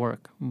enormous amount of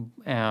work.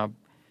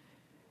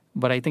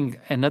 But I think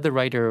another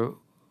writer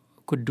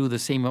could do the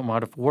same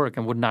amount of work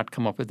and would not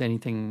come up with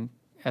anything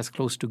as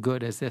close to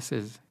good as this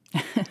is.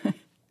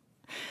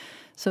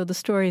 So the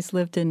story's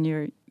lived in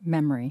your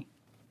memory.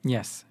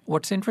 Yes.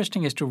 What's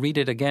interesting is to read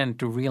it again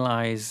to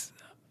realize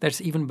that's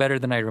even better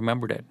than I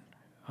remembered it,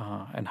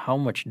 and how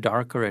much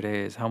darker it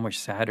is, how much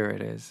sadder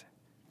it is.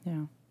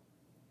 Yeah.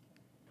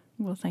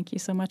 Well, thank you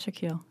so much,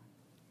 Akhil.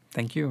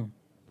 Thank you.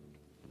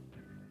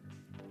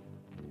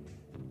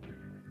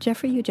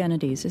 Jeffrey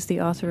Eugenides is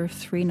the author of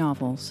 3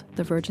 novels,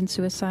 The Virgin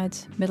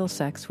Suicides,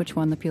 Middlesex, which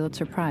won the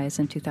Pulitzer Prize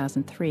in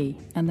 2003,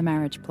 and The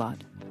Marriage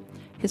Plot.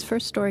 His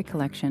first story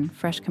collection,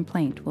 Fresh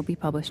Complaint, will be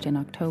published in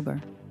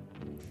October.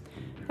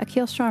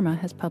 Akhil Sharma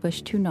has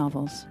published 2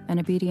 novels, An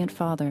Obedient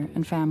Father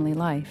and Family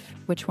Life,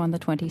 which won the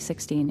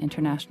 2016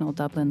 International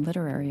Dublin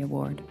Literary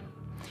Award.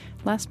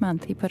 Last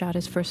month, he put out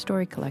his first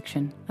story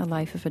collection, A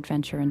Life of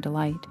Adventure and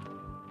Delight.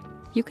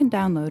 You can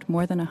download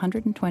more than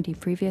 120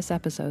 previous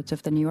episodes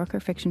of the New Yorker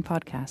Fiction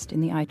Podcast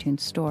in the iTunes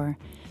Store,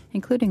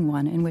 including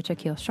one in which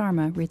Akhil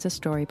Sharma reads a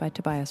story by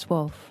Tobias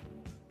Wolff.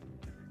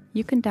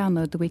 You can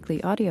download the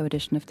weekly audio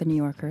edition of The New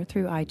Yorker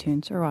through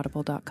iTunes or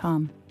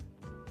audible.com.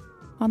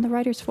 On the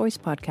Writer's Voice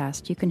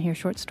podcast, you can hear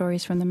short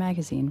stories from the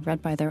magazine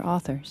read by their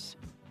authors.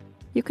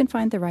 You can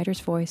find The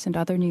Writer's Voice and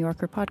other New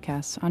Yorker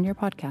podcasts on your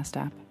podcast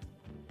app.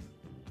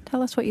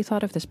 Tell us what you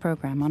thought of this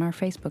program on our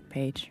Facebook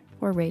page,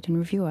 or rate and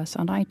review us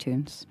on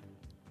iTunes.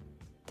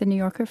 The New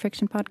Yorker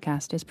Fiction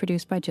Podcast is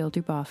produced by Jill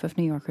Duboff of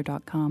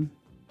NewYorker.com.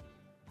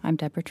 I'm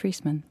Deborah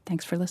Treisman.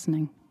 Thanks for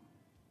listening.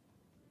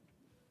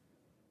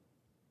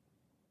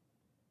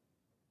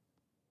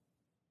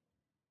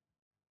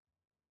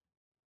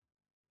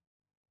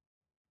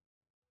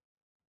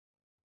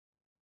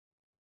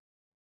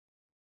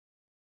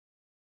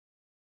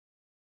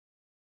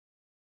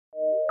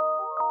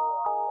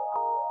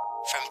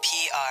 From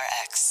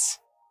PRX.